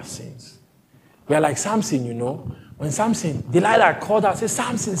from our sins. We are like Samson, you know. When Samson, Delilah called out, said,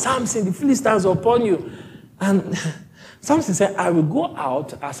 Samson, Samson, the Philistines are upon you. And Samson said, I will go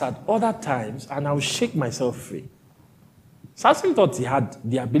out as at other times and I will shake myself free. Samson thought he had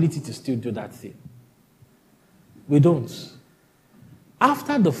the ability to still do that thing. We don't.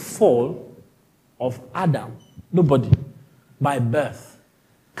 After the fall of Adam, nobody, by birth,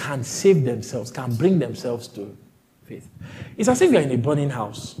 can save themselves, can bring themselves to faith. It's as if you're in a burning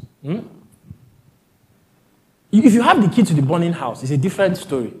house. If you have the key to the burning house, it's a different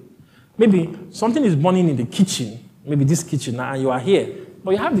story. Maybe something is burning in the kitchen, maybe this kitchen, and you are here,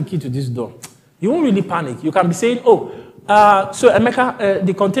 but you have the key to this door. You won't really panic. You can be saying, so Emeka,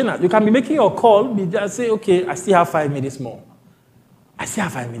 the container, you can be making your call, just say, okay, I still have 5 minutes more. I still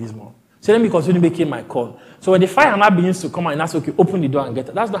have 5 minutes more. So let me continue making my call. So when the fire now begins to come out and ask, okay, open the door and get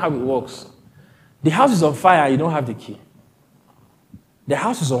it. That's not how it works. The house is on fire, you don't have the key. The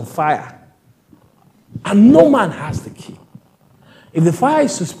house is on fire. And no man has the key. If the fire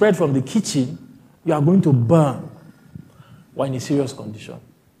is to spread from the kitchen, you are going to burn. We're in a serious condition.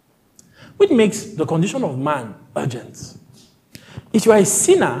 Which makes the condition of man urgent. If you are a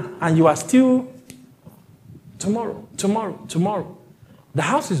sinner and you are still tomorrow, the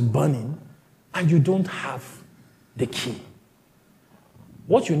house is burning and you don't have the key.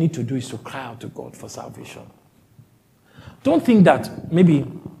 What you need to do is to cry out to God for salvation. Don't think that maybe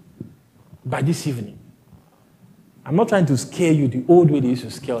by this evening, I'm not trying to scare you the old way they used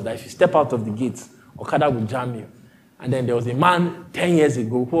to scare, that if you step out of the gates, Okada will jam you. And then there was a man 10 years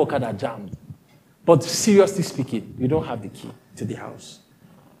ago who Okada jammed. But seriously speaking, you don't have the key to the house.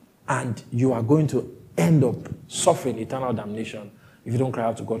 And you are going to end up suffering eternal damnation if you don't cry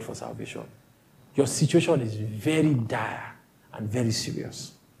out to God for salvation. Your situation is very dire and very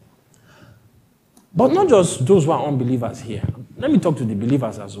serious. But not just those who are unbelievers here. Let me talk to the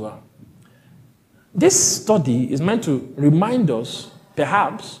believers as well. This study is meant to remind us,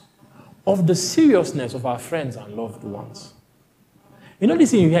 perhaps, of the seriousness of our friends and loved ones. You know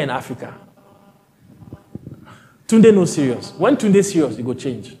this thing you hear in Africa? Tunde no serious. When Tunde is serious, it will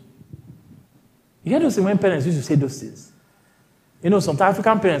change. You hear those things when parents used to say those things. You know, some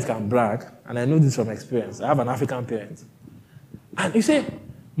African parents can brag, and I know this from experience. I have an African parent. And you say,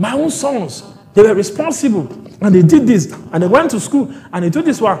 my own sons, they were responsible, and they did this, and they went to school, and they did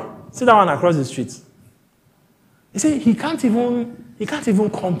this one. See that one across the street. He said he can't even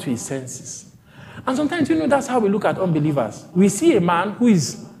come to his senses. And sometimes, you know, that's how we look at unbelievers. We see a man who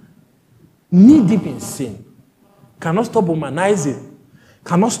is knee-deep in sin, cannot stop womanizing,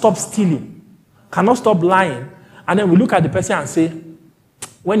 cannot stop stealing, cannot stop lying, and then we look at the person and say,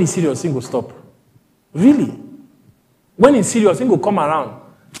 when he's serious, he will stop. Really? When he's serious, he will come around.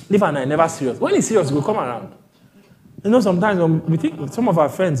 Live and I never serious. When he's serious, he will come around. You know, sometimes when we think some of our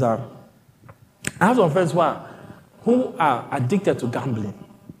friends are, I have some friends who are addicted to gambling.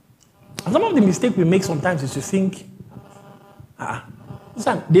 And some of the mistakes we make sometimes is to think,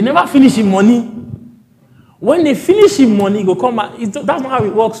 listen, they never finish in money. When they finish in money, go come back. That's not how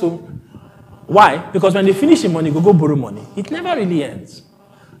it works. So why? Because when they finish in money, go borrow money. It never really ends.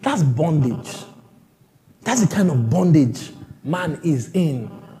 That's bondage. That's the kind of bondage man is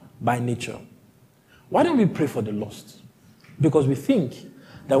in by nature. Why don't we pray for the lost? Because we think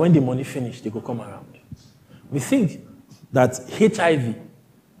that when the money finishes, they will come around. We think that HIV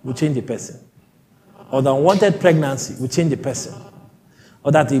will change a person, or that unwanted pregnancy will change a person,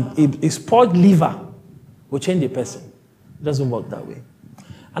 or that a spoiled liver will change a person. It doesn't work that way.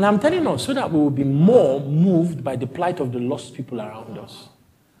 And I'm telling us so that we will be more moved by the plight of the lost people around us.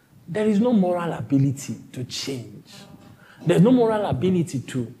 There is no moral ability to change. There's no moral ability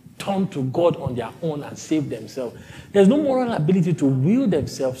to turn to God on their own and save themselves. There's no moral ability to will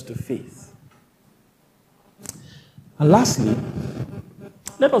themselves to faith. And lastly,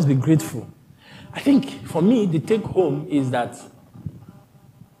 let us be grateful. I think for me, the take home is that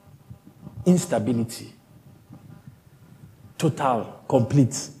instability, total,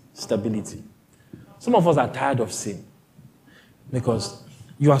 complete stability. Some of us are tired of sin because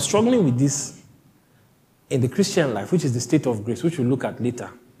you are struggling with this in the Christian life, which is the state of grace, which we'll look at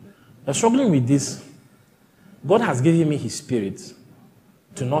later. You're struggling with this. God has given me his spirit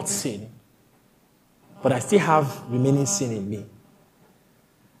to not sin, but I still have remaining sin in me.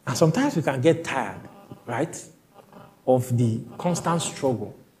 And sometimes we can get tired, right, of the constant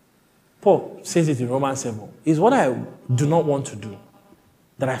struggle. Paul says it in Romans 7. It's what I do not want to do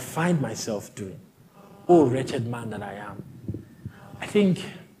that I find myself doing. oh, wretched man that I am. I think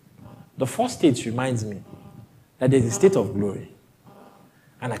the first state reminds me that there's a state of glory,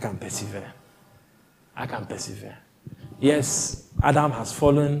 and I can persevere. I can persevere. Yes, Adam has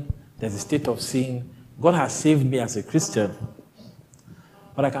fallen. There's a state of sin. God has saved me as a Christian,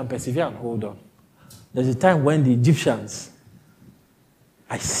 but I can persevere and hold on. There's a time when the Egyptians,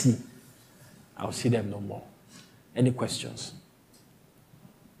 I'll see them no more. Any questions?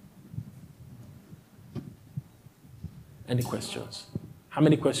 Any questions? How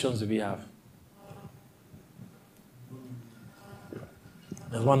many questions do we have?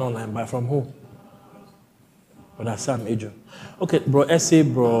 There's one online, but from who? Brother Sam, Adrian. Okay, bro Essie,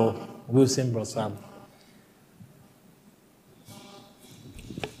 bro Wilson, bro Sam.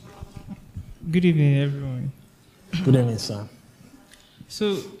 Good evening, everyone. Good evening, Sam.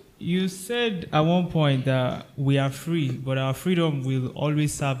 So, you said at one point that we are free, but our freedom will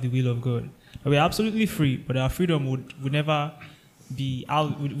always serve the will of God. We are absolutely free, but our freedom would never be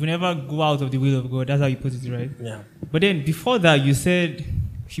out. Would never go out of the will of God. That's how you put it, right? Yeah. But then before that, you said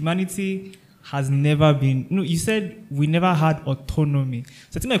humanity has never been. No, you said we never had autonomy.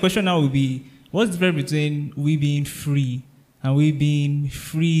 So I think my question now would be: what's the difference between we being free and we being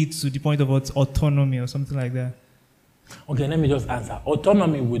free to the point of autonomy or something like that? Okay, let me just answer.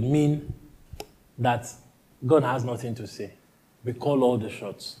 Autonomy would mean that God has nothing to say. We call all the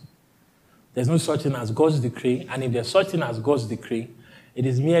shots. There's no such thing as God's decree, and if there's such thing as God's decree, it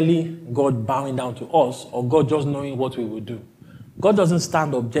is merely God bowing down to us or God just knowing what we will do. God doesn't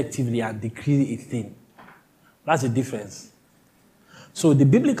stand objectively and decree a thing. That's the difference. So the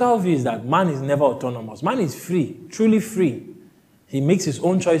biblical view is that man is never autonomous. Man is free, truly free. He makes his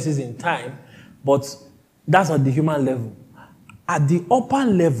own choices in time, but that's at the human level. At the upper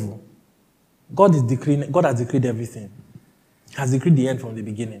level, God has decreed everything. He has decreed the end from the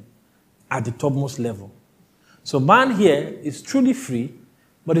beginning. At the topmost level. So man here is truly free,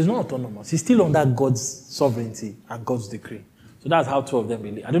 but he's not autonomous. He's still under God's sovereignty and God's decree. So that's how two of them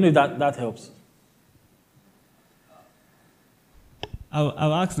relate. I don't know if that helps.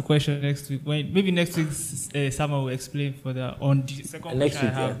 I'll ask the question next week. Maybe next week, Samuel will explain further on the second next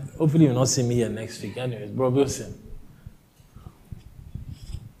question week, I have. yeah. Hopefully you'll not see me here next week. Anyways, Bro Wilson.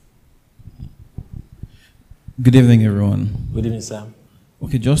 Good evening, everyone. Good evening, Sam.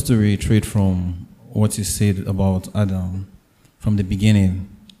 Okay, just to reiterate from what you said about Adam from the beginning,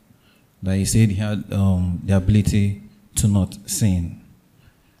 that he said he had the ability to not sin.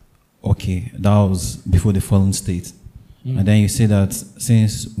 Okay, that was before the fallen state. And then you say that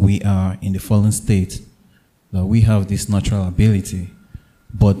since we are in the fallen state, that we have this natural ability,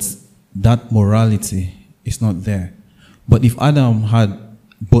 but that morality is not there. But if Adam had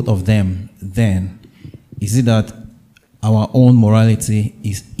both of them, then is it that our own morality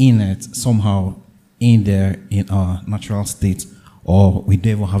is innate somehow in there in our natural state, or we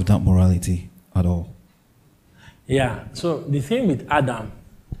don't even have that morality at all? Yeah, so the thing with Adam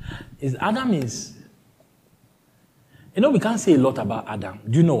is, we can't say a lot about Adam.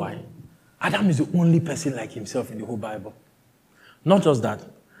 Do you know why? Adam is the only person like himself in the whole Bible. Not just that.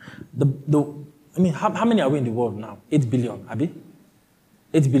 How many are we in the world now? 8 billion, Abi?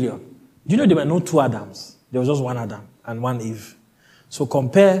 8 billion. Do you know there were no two Adams? There was just one Adam and one Eve. So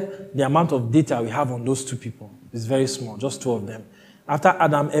compare the amount of data we have on those two people. It's very small, just two of them. After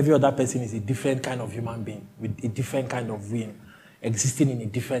Adam, every other person is a different kind of human being with a different kind of being, existing in a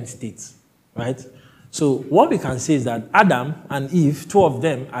different state, right? So what we can say is that Adam and Eve, two of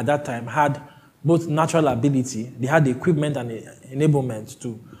them at that time, had both natural ability, they had the equipment and the enablement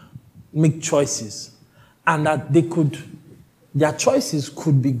to make choices, and that their choices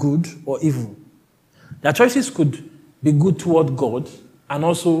could be good or evil. Their choices could be good toward God and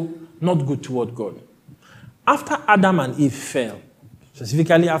also not good toward God. After Adam and Eve fell,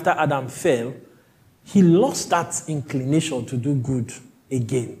 specifically after Adam fell, he lost that inclination to do good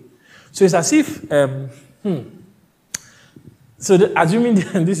again. So it's as if, assuming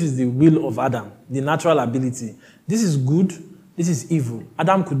this is the will of Adam, the natural ability, this is good, this is evil.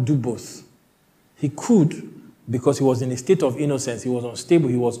 Adam could do both. He could, because he was in a state of innocence, he was unstable,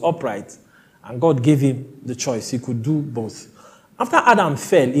 he was upright, and God gave him the choice. He could do both. After Adam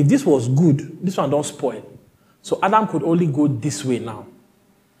fell, if this was good, this one don't spoil. So Adam could only go this way now.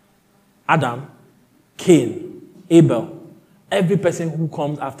 Adam, Cain, Abel, every person who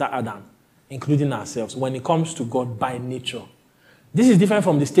comes after Adam, including ourselves, when it comes to God by nature. This is different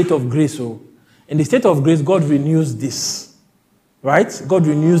from the state of grace. So in the state of grace, God renews this, right? God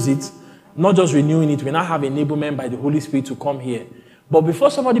renews it, not just renewing it. We now have enablement by the Holy Spirit to come here. But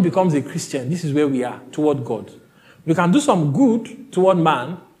before somebody becomes a Christian, this is where we are toward God. We can do some good toward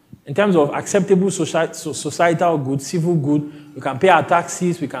man, In terms of acceptable societal good, civil good, we can pay our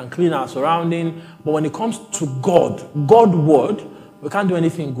taxes, we can clean our surrounding. But when it comes to God word, we can't do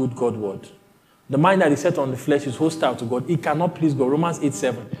anything good God word. The mind that is set on the flesh is hostile to God. It cannot please God. Romans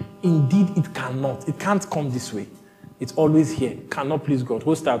 8:7. Indeed, it cannot. It can't come this way. It's always here. Cannot please God.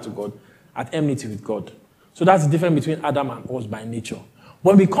 Hostile to God. At enmity with God. So that's the difference between Adam and us by nature.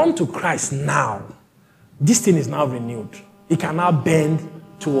 When we come to Christ now, this thing is now renewed. It can now bend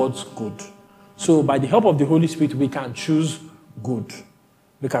towards good. So by the help of the Holy Spirit, we can choose good.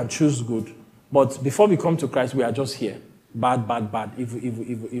 We can choose good. But before we come to Christ, we are just here. Bad, bad, bad. Evil, evil,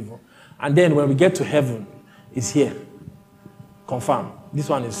 evil, evil. And then when we get to heaven, it's here. Confirm. This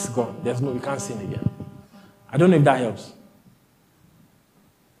one is gone. We can't sin again. I don't know if that helps.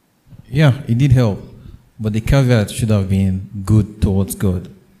 Yeah, it did help. But the caveat should have been good towards God.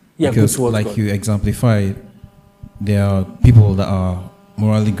 Yeah, because good towards like God. you exemplified, there are people that are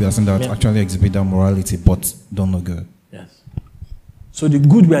morally good and that actually exhibit that morality but don't know God. Yes. So the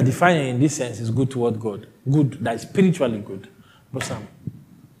good we are defining in this sense is good toward God. Good, that is spiritually good. But Sam.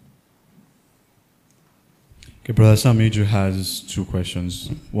 Okay, Brother Sam Major has two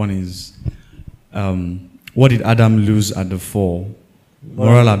questions. One is, what did Adam lose at the fall?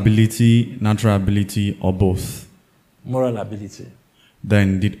 Moral ability, natural ability, or both? Moral ability.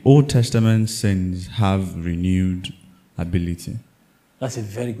 Then did Old Testament saints have renewed ability? That's a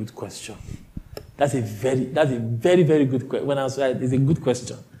very good question. That's a very, very good question. When I was right, it's a good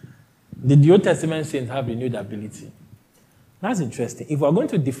question. Did the Old Testament saints have renewed ability? That's interesting. If we're going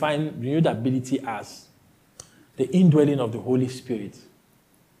to define renewed ability as the indwelling of the Holy Spirit,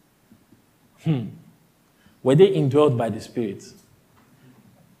 were they indwelled by the Spirit?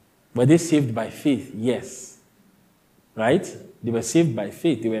 Were they saved by faith? Yes. Right? They were saved by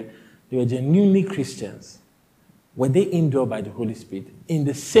faith. They were genuinely Christians. Were they indwelled by the Holy Spirit? In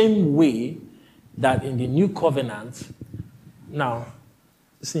the same way that in the New Covenant, now,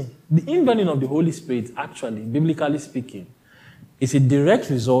 see, the indwelling of the Holy Spirit, actually, biblically speaking, is a direct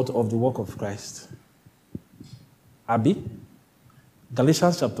result of the work of Christ. Abi?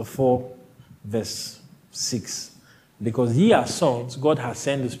 Galatians chapter 4, verse 6. Because ye are sons, God has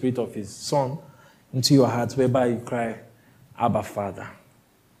sent the Spirit of His Son into your hearts, whereby you cry, Abba, Father.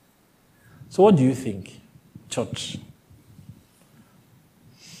 So what do you think, church?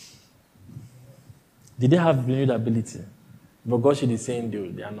 Did they have renewed ability? But God should be saying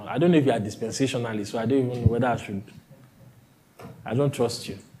they are not. I don't know if you are dispensationalist, so I don't even know whether I should. I don't trust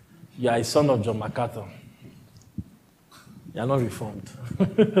you. You are a son of John MacArthur. You are not reformed.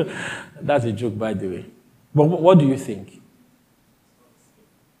 That's a joke, by the way. But what do you think?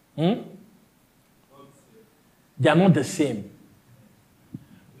 They are not the same.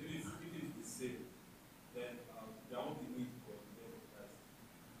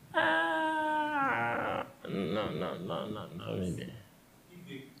 No, really. If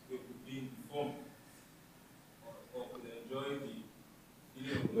they could be informed or could enjoy the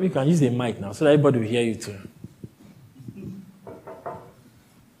feeling of We can use the mic now so that everybody will hear you too.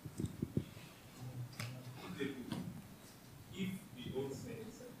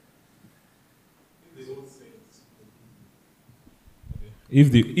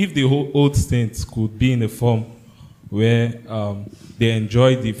 If the old saints could be in a form where they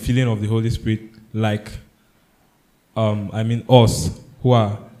enjoy the feeling of the Holy Spirit, like us who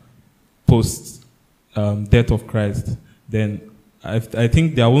are post death of Christ, then I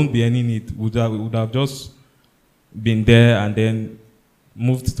think there won't be any need. We would have just been there and then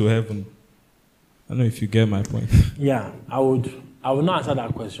moved to heaven. I don't know if you get my point. Yeah, I would not answer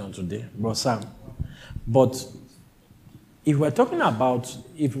that question today, Bro Sam. But if we're talking about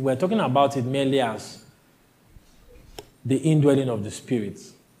it merely as the indwelling of the Spirit,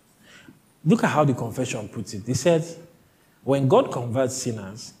 look at how the confession puts it. It says, when God converts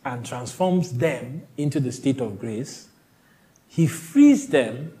sinners and transforms them into the state of grace, He frees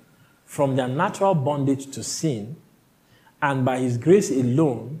them from their natural bondage to sin, and by His grace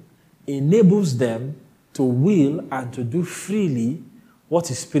alone, enables them to will and to do freely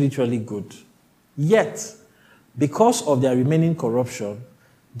what is spiritually good. Yet, because of their remaining corruption,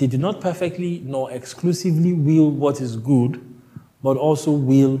 they do not perfectly nor exclusively will what is good, but also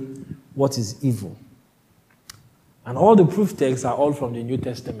will what is evil. And all the proof texts are all from the New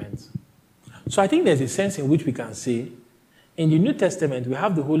Testament. So I think there's a sense in which we can say, in the New Testament, we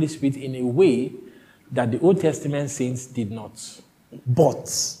have the Holy Spirit in a way that the Old Testament saints did not.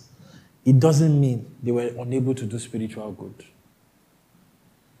 But it doesn't mean they were unable to do spiritual good.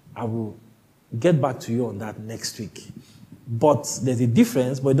 I will get back to you on that next week. But there's a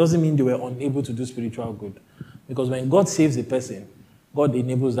difference, but it doesn't mean they were unable to do spiritual good. Because when God saves a person, God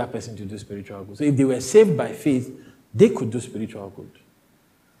enables that person to do spiritual good. So if they were saved by faith, they could do spiritual good.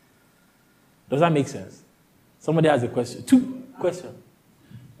 Does that make sense? Somebody has a question. 2 questions.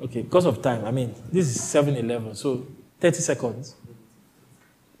 Okay, because of time. I mean, this is 7:11, so 30 seconds.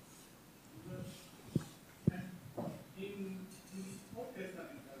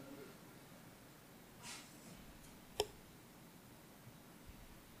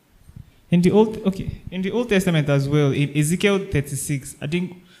 In the Old Testament as well, in Ezekiel 36, I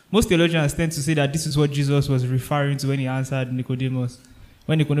think most theologians tend to say that this is what Jesus was referring to when he answered Nicodemus.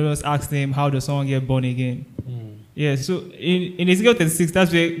 When Nicodemus asked him, how does someone get born again? Yeah, so in Ezekiel 36,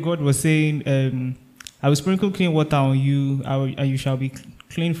 that's where God was saying, I will sprinkle clean water on you, and you shall be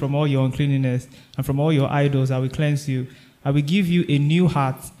clean from all your uncleanness, and from all your idols I will cleanse you. I will give you a new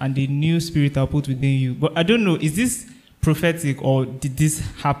heart, and a new spirit I'll put within you. But I don't know, is this prophetic, or did this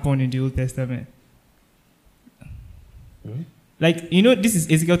happen in the Old Testament? Like, this is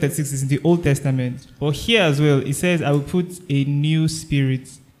Ezekiel 36, it's in the Old Testament. But here as well, it says, I will put a new spirit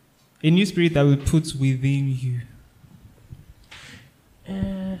I will put within you.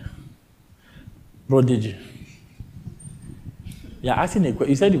 Bro, did you? You're asking a question.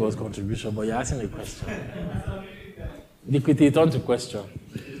 You said it was contribution, but you're asking a question. It turned to question.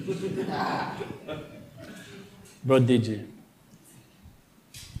 Bro, did you?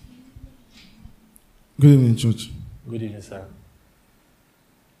 Good evening, church. Good evening, sir.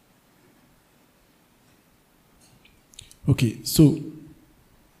 Okay, so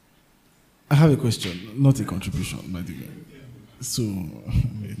I have a question, not a contribution, by the way. So,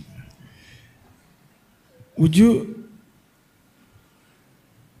 would you?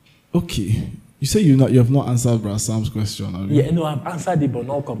 Okay, you say you have not answered Brother Sam's question, have you? Yeah, no, I've answered it, but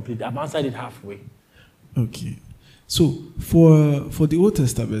not completely. I've answered it halfway. Okay, so for the Old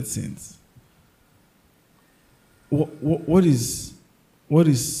Testament saints, what is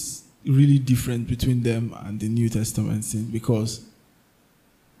really different between them and the New Testament saints? Because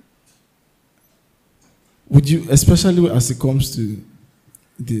would you, especially as it comes to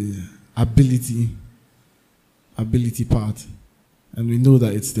the ability part, and we know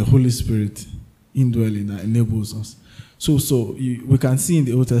that it's the Holy Spirit indwelling that enables us. So we can see in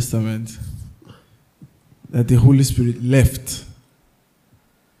the Old Testament that the Holy Spirit left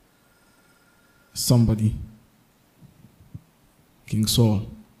somebody, King Saul.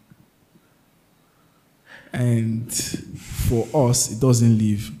 And for us, it doesn't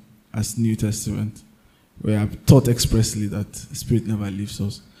leave as New Testament. We are taught expressly that the Spirit never leaves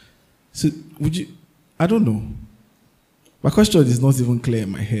us. So would you, I don't know. My question is not even clear in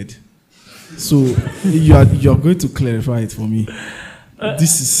my head. So you are going to clarify it for me. I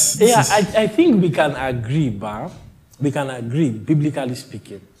think we can agree, biblically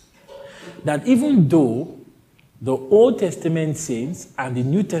speaking, that even though the Old Testament saints and the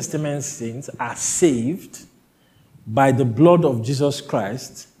New Testament saints are saved by the blood of Jesus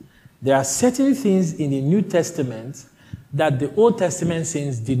Christ, there are certain things in the New Testament that the Old Testament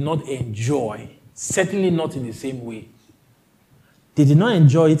saints did not enjoy, certainly not in the same way. They did not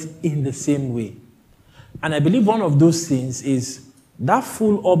enjoy it in the same way. And I believe one of those things is that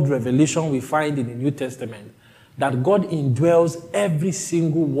full-up revelation we find in the New Testament, that God indwells every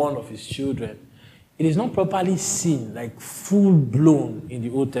single one of his children. It is not properly seen, like full-blown in the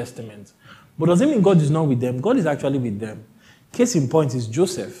Old Testament. But doesn't mean God is not with them. God is actually with them. Case in point is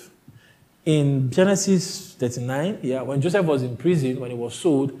Joseph. In Genesis 39, when Joseph was in prison, when he was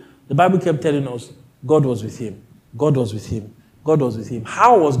sold, the Bible kept telling us God was with him. God was with him. God was with him.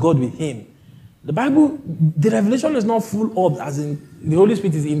 How was God with him? The revelation is not full up, as in the Holy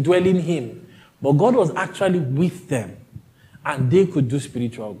Spirit is indwelling him. But God was actually with them. And they could do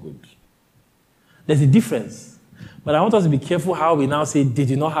spiritual good. There's a difference. But I want us to be careful how we now say they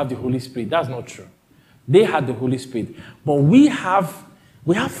did not have the Holy Spirit. That's not true. They had the Holy Spirit. But what we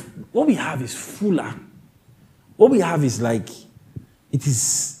have is fuller. What we have is like, it's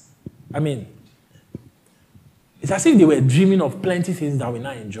as if they were dreaming of plenty things that we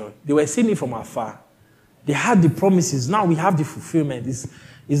now enjoy. They were seeing it from afar. They had the promises. Now we have the fulfillment. It's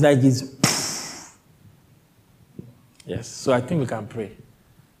like yes. So I think we can pray.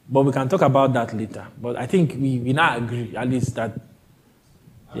 But we can talk about that later. But I think we now agree, at least that,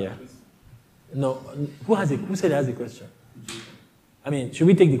 yeah. No, who said has a question? Should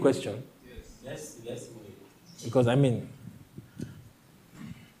we take the question? Yes. Let's because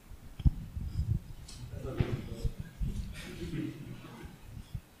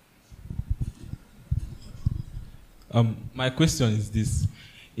my question is this.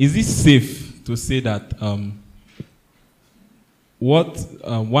 Is it safe to say that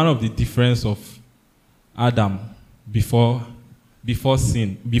one of the difference of Adam before before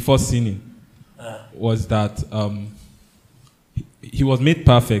sinning was that he was made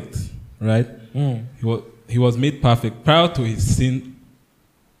perfect, right? He was made perfect. Prior to his sin,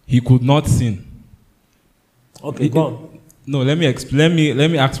 he could not sin. Okay, go on. No, let me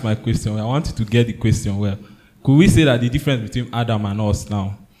ask my question. I want you to get the question well. Could we say that the difference between Adam and us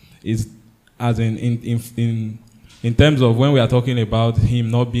now is, as in terms of when we are talking about him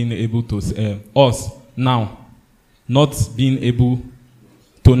not being able to, us now not being able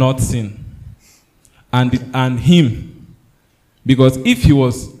to not sin, and him, because if he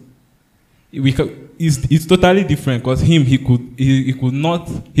was, it's totally different, because him, he could not,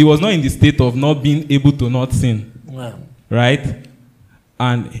 he was not in the state of not being able to not sin, right?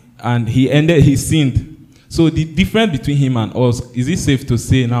 And he sinned. So the difference between him and us, is it safe to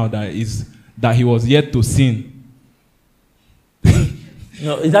say now that he was yet to sin?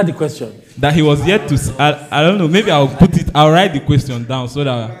 No, is that the question? That he was yet to, I don't know, maybe I'll write the question down so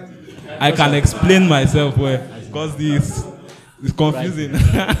that I can explain myself well, because this is confusing.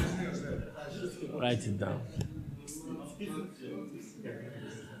 Write it down.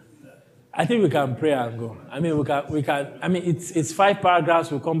 I think we can pray and go. I mean, we can. I mean, it's 5 paragraphs.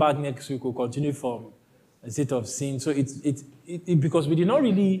 We'll come back next week. We'll continue from a state of sin. So it's because we did not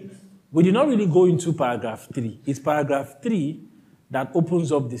really go into paragraph 3. It's paragraph 3 that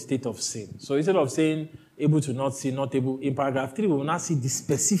opens up the state of sin. So instead of saying able to not sin, not able, in paragraph 3 we will now see the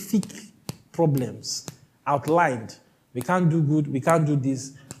specific problems outlined. We can't do good. We can't do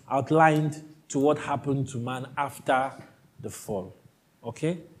this. Outlined to what happened to man after the fall.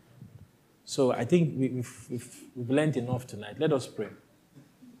 Okay. So I think we've learned enough tonight. Let us pray.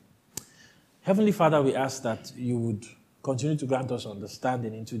 Heavenly Father, we ask that you would continue to grant us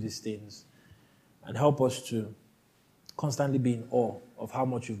understanding into these things and help us to constantly be in awe of how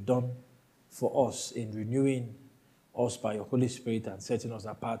much you've done for us in renewing us by your Holy Spirit and setting us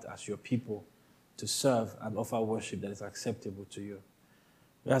apart as your people to serve and offer worship that is acceptable to you.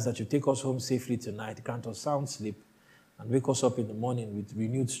 We ask that you take us home safely tonight, grant us sound sleep, and wake us up in the morning with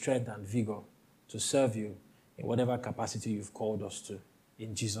renewed strength and vigor to serve you in whatever capacity you've called us to.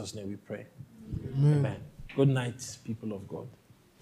 In Jesus' name we pray. Amen. Good night, people of God.